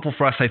might be helpful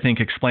for us, I think,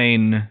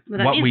 explain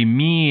what we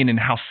mean and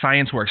how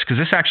science works. Because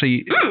this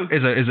actually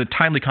is a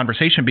timely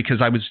conversation,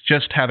 because I was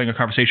just having a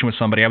conversation with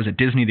somebody. I was at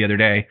Disney the other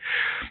day,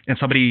 and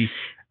somebody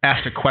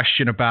asked a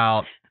question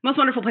about... Most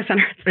wonderful place on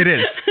earth. It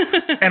is.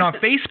 And on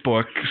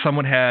Facebook,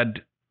 someone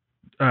had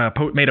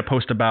made a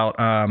post about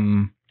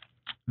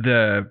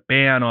the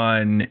ban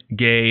on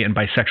gay and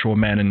bisexual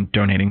men and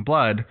donating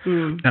blood.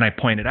 And I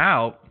pointed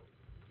out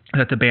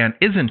that the ban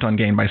isn't on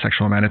gay and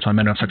bisexual men, it's on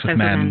men who have sex with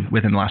men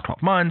within the last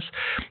 12 months.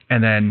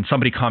 And then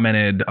somebody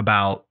commented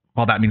about,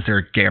 well, that means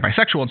they're gay or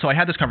bisexual. And so I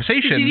had this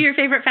conversation. Did you do your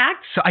favorite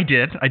fact? So I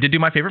did do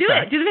my favorite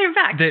fact. Do the favorite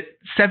fact. That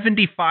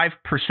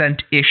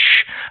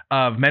 75%-ish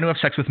of men who have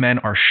sex with men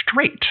are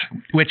straight,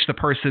 which the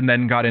person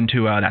then got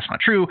into, that's not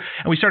true.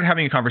 And we started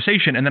having a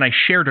conversation, and then I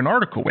shared an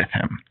article with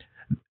him.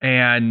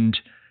 And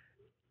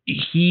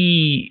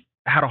he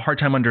had a hard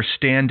time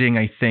understanding,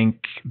 I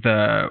think,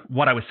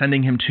 what I was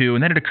sending him to.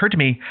 And then it occurred to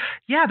me,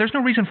 yeah, there's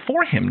no reason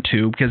for him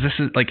to, because this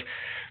is like,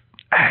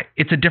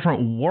 it's a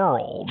different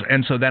world.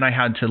 And so then I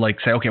had to like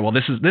say, okay, well,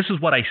 this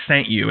is what I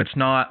sent you. It's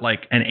not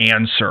like an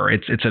answer.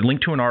 It's a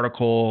link to an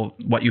article.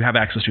 What you have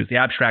access to is the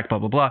abstract, blah,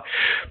 blah, blah.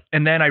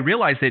 And then I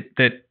realized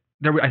that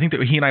I think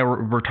that he and I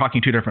were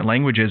talking two different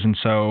languages. And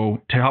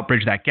so to help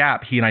bridge that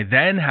gap, he and I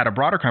then had a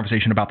broader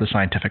conversation about the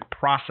scientific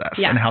process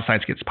and how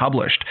science gets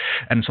published.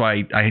 And so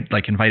I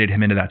like invited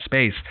him into that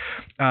space.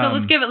 So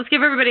let's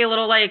give everybody a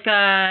little like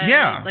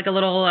a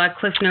little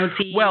Cliff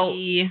Notesy. Well,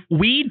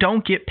 we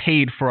don't get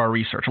paid for our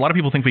research. A lot of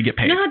people think we get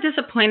paid. You know how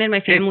disappointed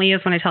my family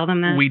is when I tell them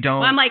that? We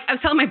don't. Well, I was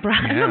telling my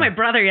brother. I told my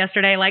brother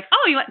yesterday, like,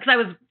 because I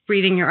was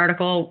reading your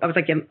article. I was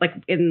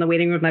in the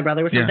waiting room with my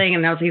brother or something,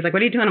 and he's like,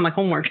 "What are you doing?" I'm like,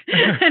 "Homework."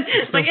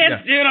 It's like,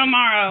 it's due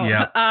tomorrow.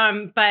 Yeah.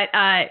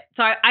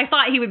 So I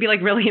thought he would be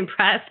like really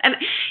impressed, and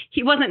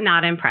he wasn't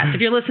not impressed.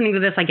 If you're listening to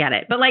this, I get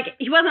it. But like,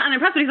 he wasn't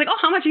unimpressed. But he's like, "Oh,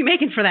 how much are you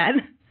making for that?"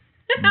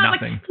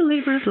 Nothing. Like, the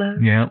labor of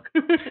love. Yeah.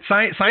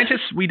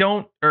 Scientists,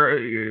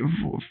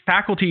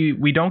 faculty,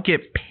 we don't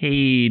get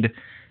paid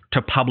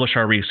to publish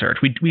our research.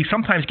 We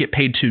sometimes get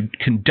paid to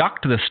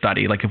conduct the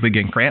study, like if we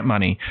get grant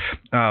money.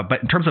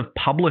 But in terms of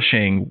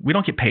publishing, we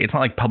don't get paid. It's not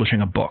like publishing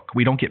a book.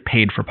 We don't get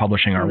paid for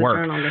publishing our work.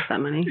 The journal gets that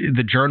money.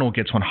 The journal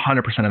gets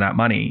 100% of that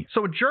money.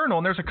 So a journal,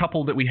 and there's a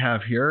couple that we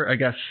have here, I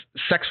guess,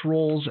 Sex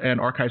Rules and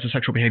Archives of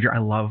Sexual Behavior. I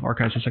love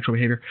Archives of Sexual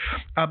Behavior.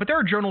 But there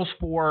are journals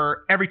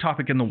for every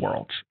topic in the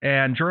world.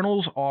 And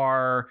journals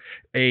are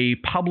a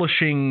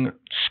publishing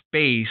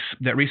space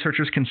that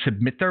researchers can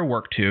submit their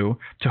work to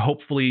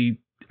hopefully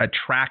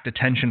attract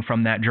attention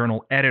from that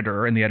journal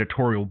editor and the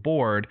editorial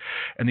board,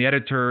 and the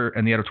editor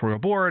and the editorial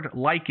board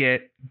like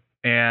it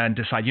and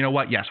decide, you know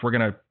what, yes, we're going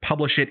to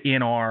publish it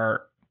in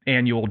our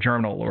annual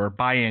journal or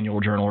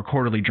biannual journal or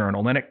quarterly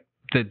journal. Then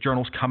the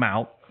journals come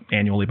out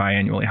annually,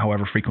 biannually,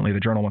 however frequently the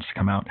journal wants to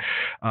come out.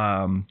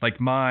 Like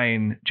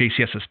mine,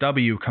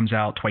 JCSSW, comes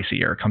out twice a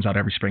year. It comes out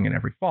every spring and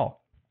every fall.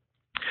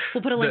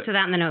 We'll put a link to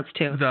that in the notes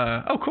too.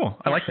 Oh, cool.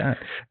 I like that.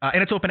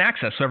 And it's open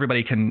access, so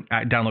everybody can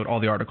download all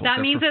the articles. That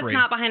means it's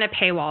not behind a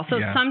paywall. So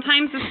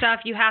sometimes the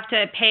stuff you have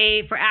to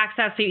pay for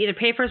access. So you either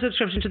pay for a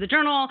subscription to the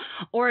journal,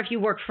 or if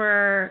you work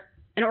for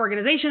an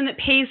organization that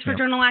pays for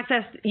journal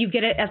access, you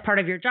get it as part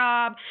of your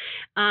job,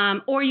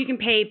 or you can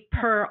pay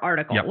per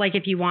article, like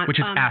if you want. Which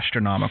is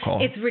astronomical.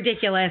 It's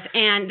ridiculous.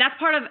 And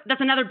that's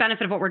another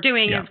benefit of what we're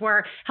doing is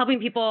we're helping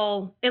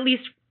people, at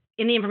least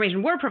in the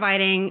information we're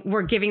providing,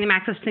 we're giving them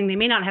access to things they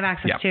may not have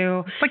access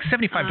to. It's like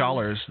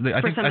 $75.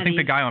 I think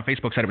the guy on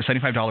Facebook said it was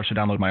 $75 to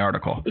download my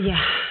article.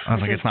 Yeah. I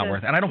was like, it's not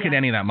worth it. And I don't get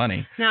any of that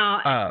money. No.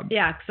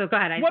 So go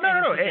ahead.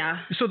 No.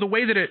 So the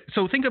way that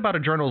so think about a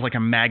journal as like a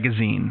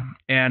magazine,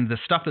 and the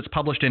stuff that's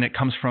published in it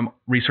comes from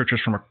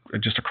researchers from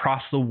just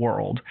across the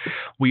world.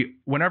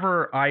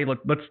 Whenever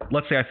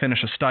let's say I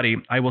finish a study,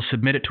 I will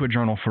submit it to a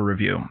journal for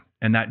review.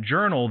 And that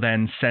journal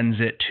then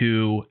sends it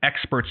to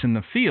experts in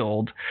the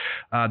field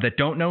that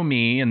don't know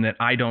me and that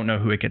I don't know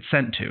who it gets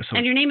sent to. So,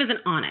 and your name isn't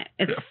on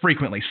it.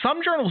 Frequently.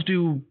 Some journals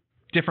do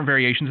different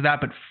variations of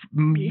that, but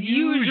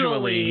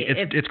usually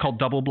it's called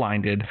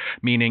double-blinded,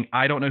 meaning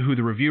I don't know who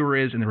the reviewer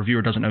is and the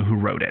reviewer doesn't know who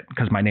wrote it,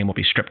 because my name will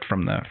be stripped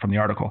from the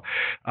article.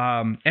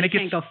 And you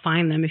can't go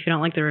find them if you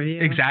don't like the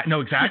review.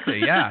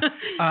 Exactly, yeah.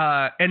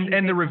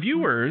 And the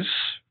reviewers,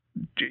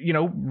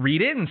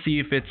 read it and see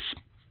if it's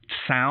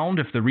sound,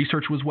 if the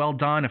research was well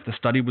done, if the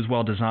study was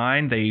well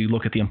designed. They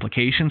look at the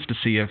implications to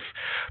see if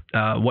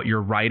what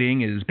you're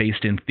writing is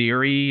based in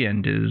theory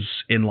and is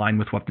in line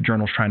with what the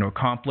journal's trying to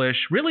accomplish.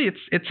 Really,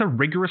 it's a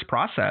rigorous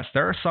process.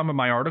 There are some of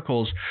my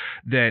articles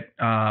that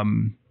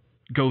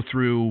go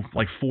through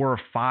like 4 or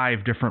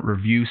 5 different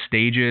review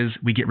stages.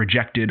 We get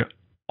rejected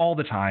all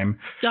the time.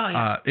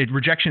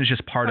 Rejection is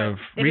just part of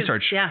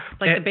research.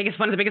 One of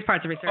the biggest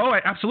parts of research. Oh,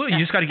 absolutely. You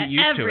just got to get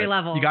used to it. Every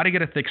level. You got to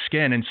get a thick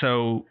skin. And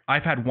so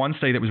I've had one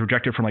study that was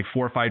rejected from like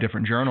 4 or 5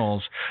 different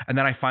journals. And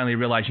then I finally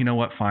realized, you know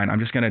what, fine, I'm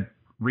just going to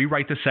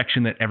rewrite the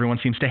section that everyone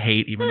seems to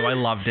hate, even though I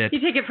loved it.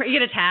 You get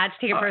attached,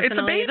 take it personally. It's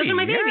a baby. Those are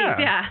my babies.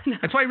 Yeah.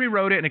 That's why I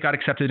rewrote it, and it got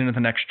accepted into the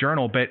next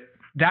journal. But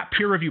that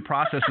peer review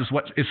process is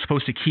what is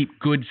supposed to keep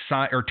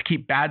to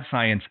keep bad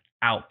science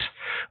out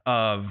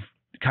of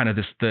kind of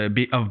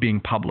of being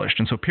published.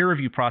 And so peer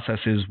review process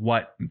is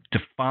what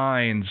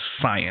defines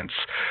science.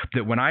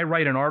 That when I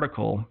write an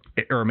article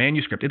or a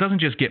manuscript, it doesn't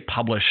just get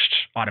published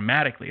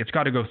automatically. It's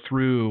got to go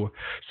through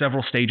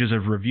several stages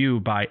of review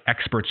by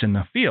experts in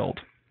the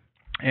field.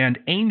 And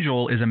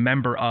Angel is a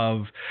member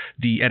of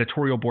the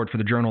editorial board for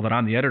the journal that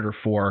I'm the editor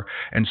for.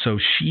 And so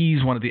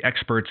she's one of the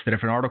experts that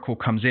if an article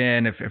comes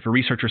in, if a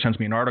researcher sends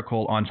me an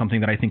article on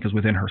something that I think is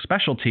within her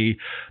specialty,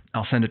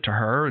 I'll send it to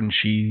her. And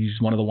she's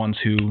one of the ones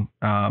who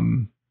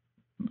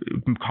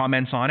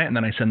comments on it. And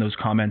then I send those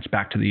comments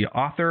back to the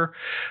author.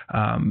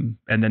 And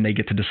then they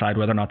get to decide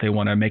whether or not they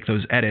want to make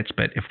those edits.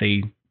 But if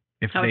they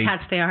how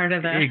attached they are to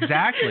the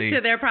exactly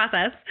to their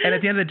process. And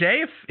at the end of the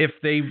day, if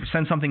they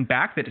send something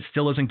back that it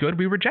still isn't good,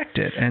 we reject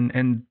it.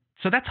 And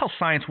so that's how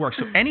science works.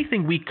 So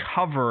anything we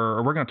cover,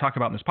 or we're going to talk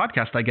about in this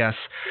podcast, I guess,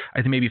 I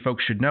think maybe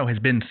folks should know, has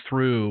been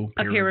through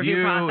a peer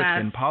review process.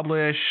 It's been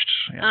published.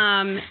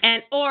 Yeah.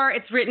 Or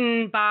it's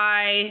written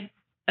by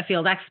a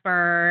field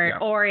expert,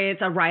 or it's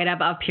a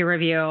write-up of peer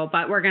review.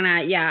 But we're going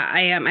to,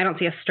 I don't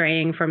see us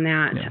straying from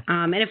that. Yeah.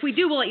 And if we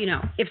do, we'll let you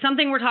know. If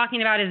something we're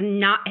talking about is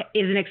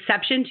an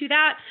exception to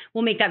that,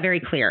 we'll make that very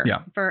clear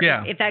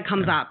if that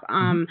comes up.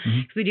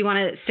 Because we do want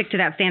to stick to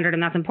that standard,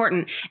 and that's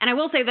important. And I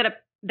will say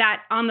that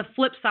on the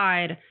flip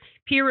side,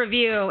 peer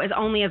review is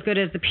only as good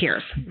as the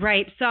peers,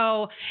 right?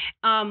 So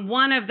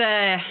one of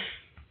the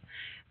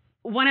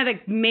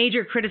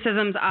major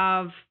criticisms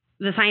of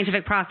the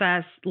scientific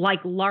process,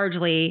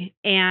 largely,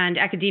 and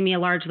academia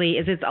largely,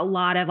 is it's a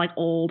lot of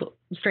old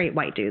straight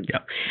white dudes.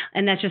 Yep.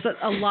 And that's just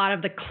a lot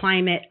of the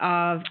climate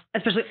of,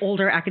 especially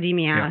older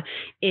academia,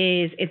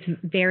 is it's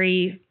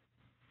very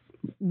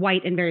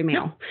white and very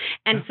male. Yep.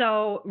 And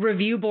so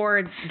review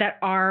boards that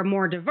are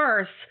more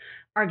diverse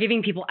are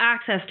giving people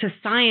access to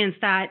science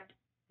that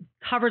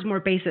covers more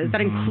bases, that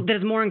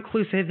is more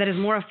inclusive, that is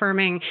more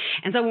affirming.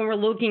 And so when we're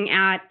looking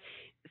at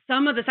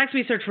some of the sex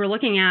research we're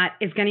looking at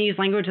is going to use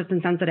language that's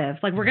insensitive.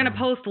 We're going to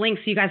post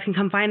links so you guys can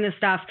come find this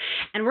stuff,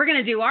 and we're going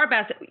to do our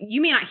best.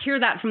 You may not hear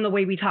that from the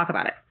way we talk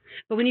about it,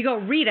 but when you go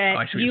read it,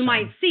 you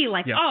might see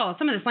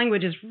some of this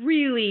language is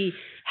really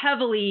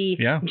heavily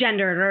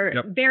gendered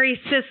or very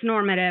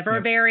cis-normative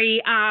or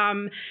very,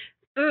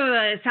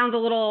 it sounds a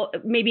little,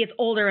 maybe it's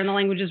older and the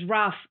language is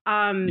rough.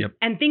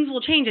 And things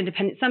will change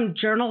independent. Some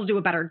journals do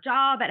a better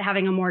job at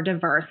having a more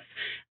diverse,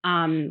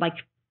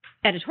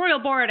 editorial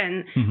board,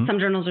 and some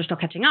journals are still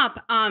catching up.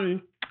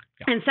 And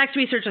sex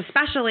research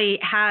especially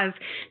has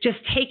just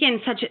taken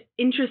such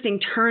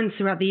interesting turns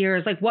throughout the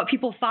years, what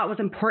people thought was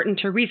important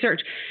to research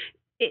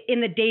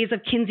in the days of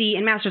Kinsey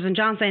and Masters and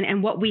Johnson,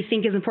 and what we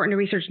think is important to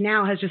research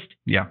now has just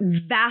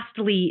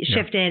vastly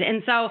shifted.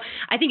 And so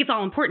I think it's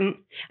all important.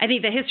 I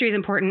think the history is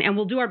important, and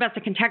we'll do our best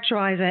to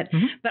contextualize it,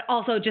 but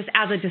also just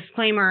as a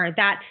disclaimer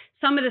that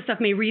some of this stuff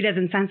may read as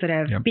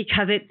insensitive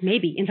because it may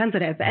be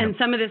insensitive. And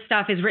some of this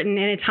stuff is written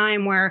in a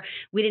time where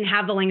we didn't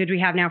have the language we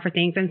have now for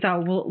things. And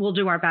so we'll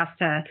do our best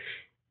to,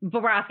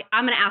 but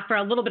I'm going to ask for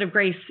a little bit of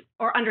grace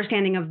or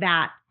understanding of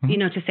that,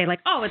 to say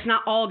it's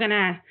not all going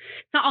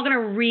to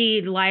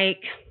read like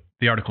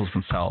the articles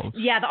themselves.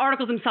 Yeah. The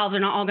articles themselves are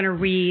not all going to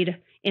read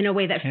in a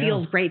way that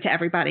feels great to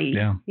everybody,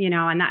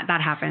 and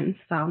that happens.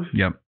 So,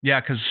 Yeah.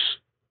 Cause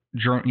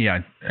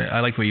I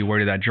like the way you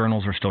worded that.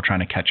 Journals are still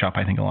trying to catch up,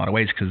 I think, in a lot of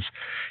ways, because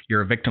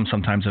you're a victim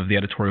sometimes of the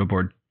editorial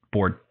board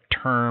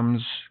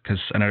terms, because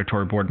an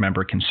editorial board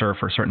member can serve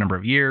for a certain number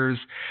of years,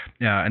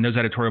 and those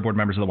editorial board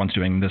members are the ones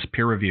doing this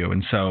peer review,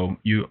 and so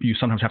you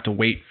sometimes have to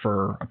wait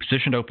for a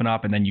position to open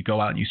up, and then you go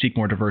out and you seek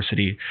more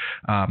diversity.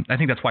 I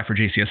think that's why for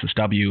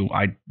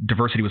JCSSW,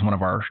 diversity was one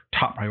of our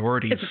top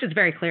priorities. It's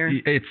very clear.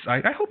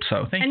 I hope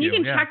so. Thank you. And you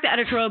can check the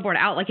editorial board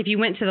out. If you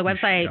went to the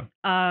website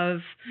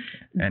of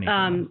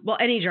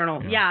any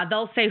journal,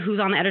 they'll say who's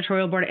on the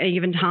editorial board at any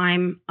given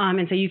time,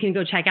 and so you can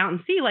go check out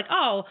and see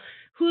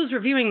who's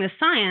reviewing this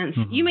science.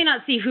 You may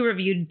not see who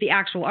reviewed the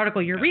actual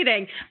article you're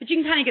reading, but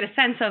you can kind of get a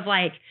sense of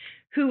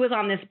who was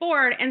on this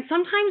board. And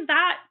sometimes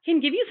that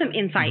can give you some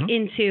insight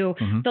into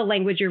the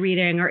language you're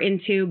reading, or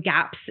into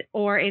gaps,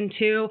 or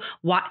into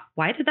why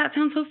did that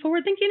sound so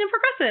forward thinking and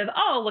progressive?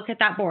 Oh, look at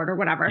that board or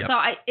whatever. So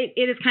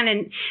it is kind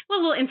of a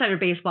little insider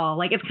baseball.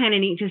 It's kind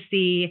of neat to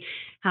see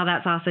how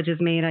that sausage is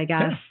made, I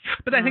guess.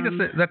 But I think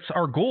that's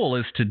our goal,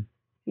 is to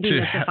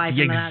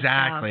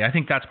exactly. I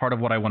think that's part of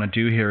what I want to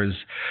do here. Is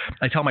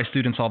I tell my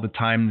students all the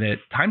time that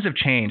times have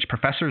changed.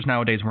 Professors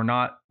nowadays, we're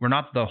not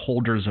the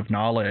holders of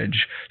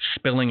knowledge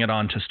spilling it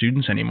on to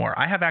students anymore.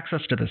 I have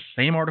access to the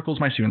same articles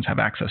my students have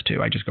access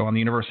to. I just go on the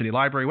university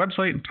library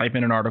website and type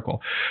in an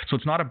article. So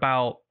it's not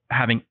about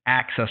having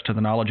access to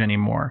the knowledge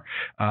anymore.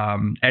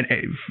 And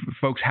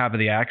folks have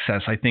the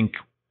access. I think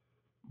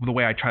the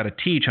way I try to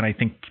teach, and I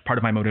think part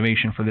of my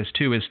motivation for this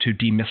too, is to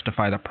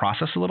demystify the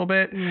process a little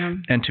bit,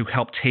 and to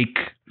help take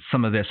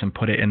some of this and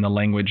put it in the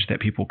language that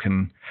people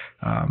can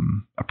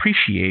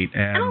appreciate.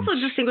 And also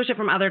distinguish it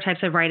from other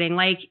types of writing,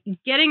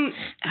 getting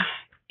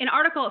an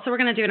article. So we're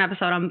going to do an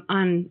episode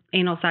on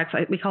anal sex.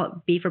 We call it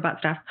B for butt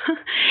stuff.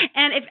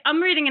 And if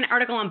I'm reading an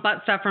article on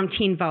butt stuff from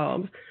Teen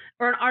Vogue,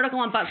 or an article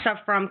on butt stuff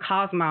from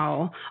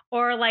Cosmo,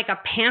 or a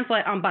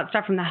pamphlet on butt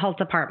stuff from the health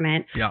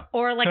department,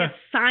 or a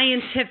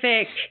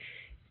scientific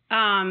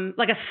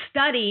a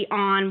study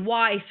on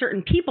why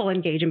certain people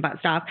engage in butt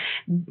stuff.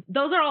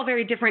 Those are all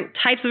very different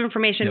types of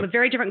information with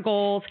very different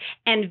goals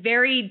and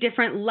very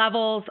different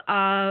levels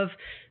of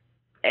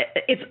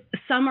it's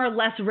some are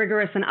less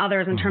rigorous than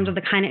others in terms of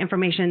the kind of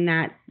information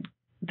that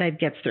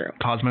gets through.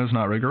 Cosmo's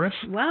not rigorous?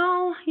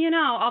 Well,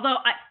 although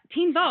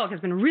Teen Vogue has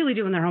been really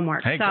doing their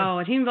homework. Hey, so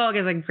good. Teen Vogue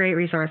is a great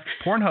resource.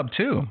 Pornhub,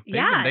 too. They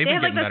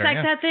have like the sex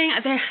ed thing.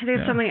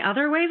 There's so many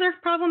other ways they're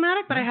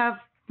problematic, but I have...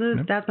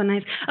 That's been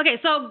nice. Okay,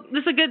 so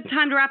this is a good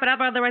time to wrap it up.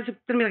 Otherwise, it's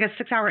going to be like a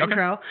 6-hour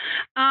intro.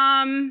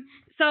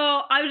 So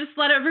I would just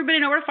let everybody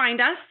know where to find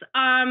us.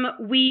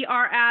 We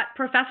are at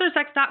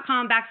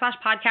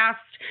professorsex.com/podcast.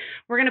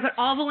 We're going to put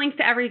all the links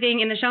to everything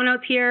in the show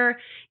notes here.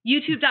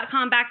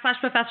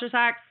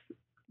 YouTube.com/professorsex.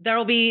 There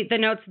will be the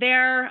notes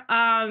there.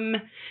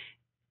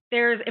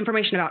 There's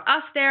information about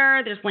us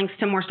there. There's links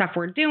to more stuff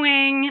we're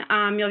doing.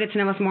 You'll get to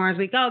know us more as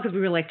we go because we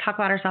really talk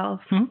about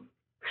ourselves. Mm-hmm.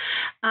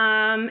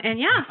 And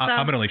yeah, so,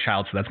 I'm an only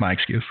child, so that's my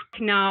excuse.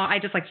 No, I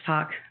just like to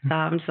talk. So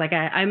I'm just like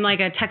I'm like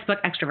a textbook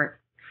extrovert.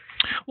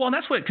 Well, and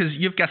that's what, because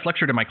you've guest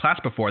lectured in my class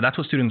before. That's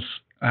what students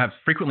have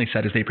frequently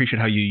said is they appreciate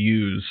how you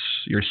use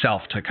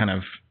yourself to kind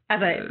of as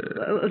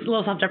a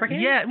little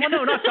self-deprecating. Yeah, well,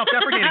 no, not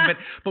self-deprecating,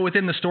 but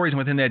within the stories and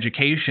within the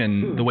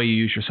education, the way you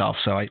use yourself.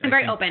 So I'm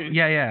very open.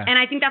 Yeah. And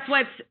I think that's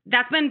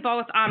been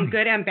both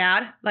good and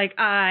bad. Like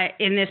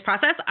in this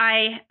process,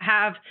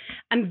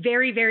 I'm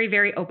very, very,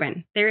 very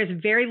open. There is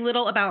very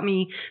little about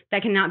me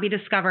that cannot be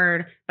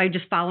discovered by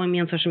just following me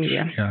on social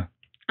media. Yeah.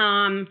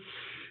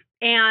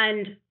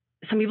 And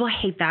some people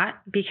hate that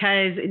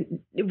because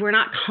we're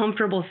not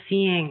comfortable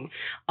seeing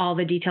all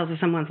the details of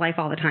someone's life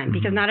all the time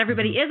because not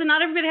everybody is and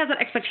not everybody has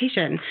that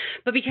expectation.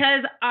 But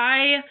because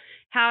I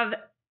have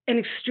an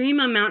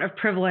extreme amount of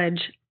privilege,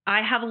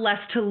 I have less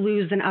to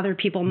lose than other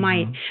people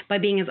might by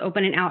being as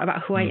open and out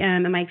about who I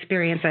am and my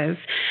experiences.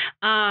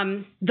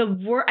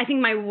 I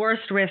think my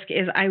worst risk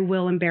is I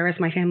will embarrass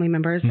my family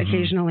members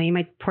occasionally,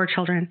 my poor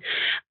children.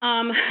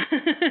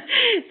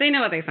 They know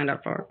what they signed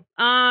up for.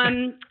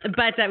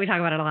 But we talk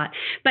about it a lot.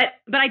 But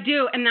I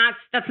do, and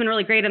that's been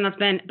really great. And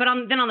then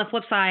on the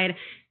flip side,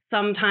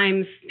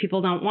 sometimes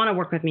people don't want to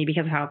work with me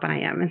because of how open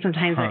I am. And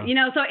sometimes, so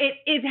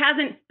it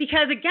hasn't,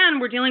 because again,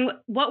 we're dealing with,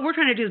 what we're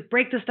trying to do is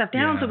break this stuff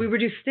down so we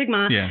reduce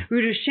stigma, we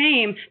reduce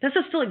shame. That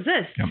stuff still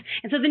exists. Yep.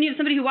 And so then you have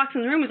somebody who walks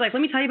in the room who's like,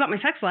 let me tell you about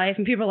my sex life.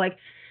 And people are like,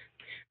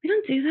 we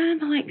don't do that in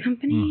the light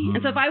company.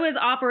 And so if I was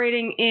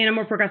operating in a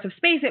more progressive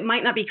space, it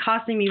might not be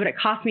costing me what it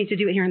costs me to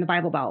do it here in the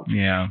Bible Belt.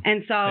 Yeah.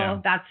 And so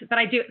but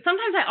I do,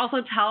 sometimes I also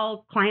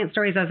tell client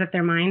stories as if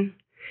they're mine.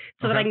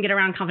 So that I can get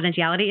around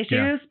confidentiality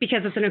issues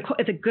because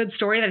it's a good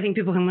story that I think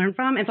people can learn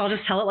from. And so I'll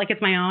just tell it like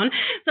it's my own.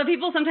 So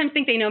people sometimes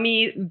think they know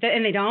me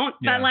and they don't,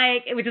 but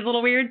which is a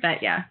little weird,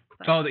 but yeah.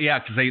 So. Oh, yeah,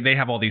 because they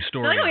have all these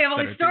stories. We have all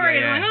these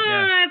stories. I'm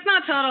like, it's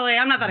not totally,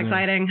 I'm not that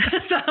exciting.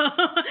 So,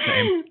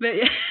 but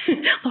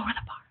lower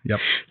the bar. Yep.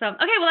 So,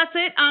 okay, well, that's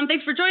it.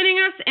 Thanks for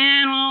joining us,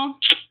 and we'll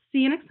see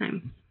you next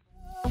time.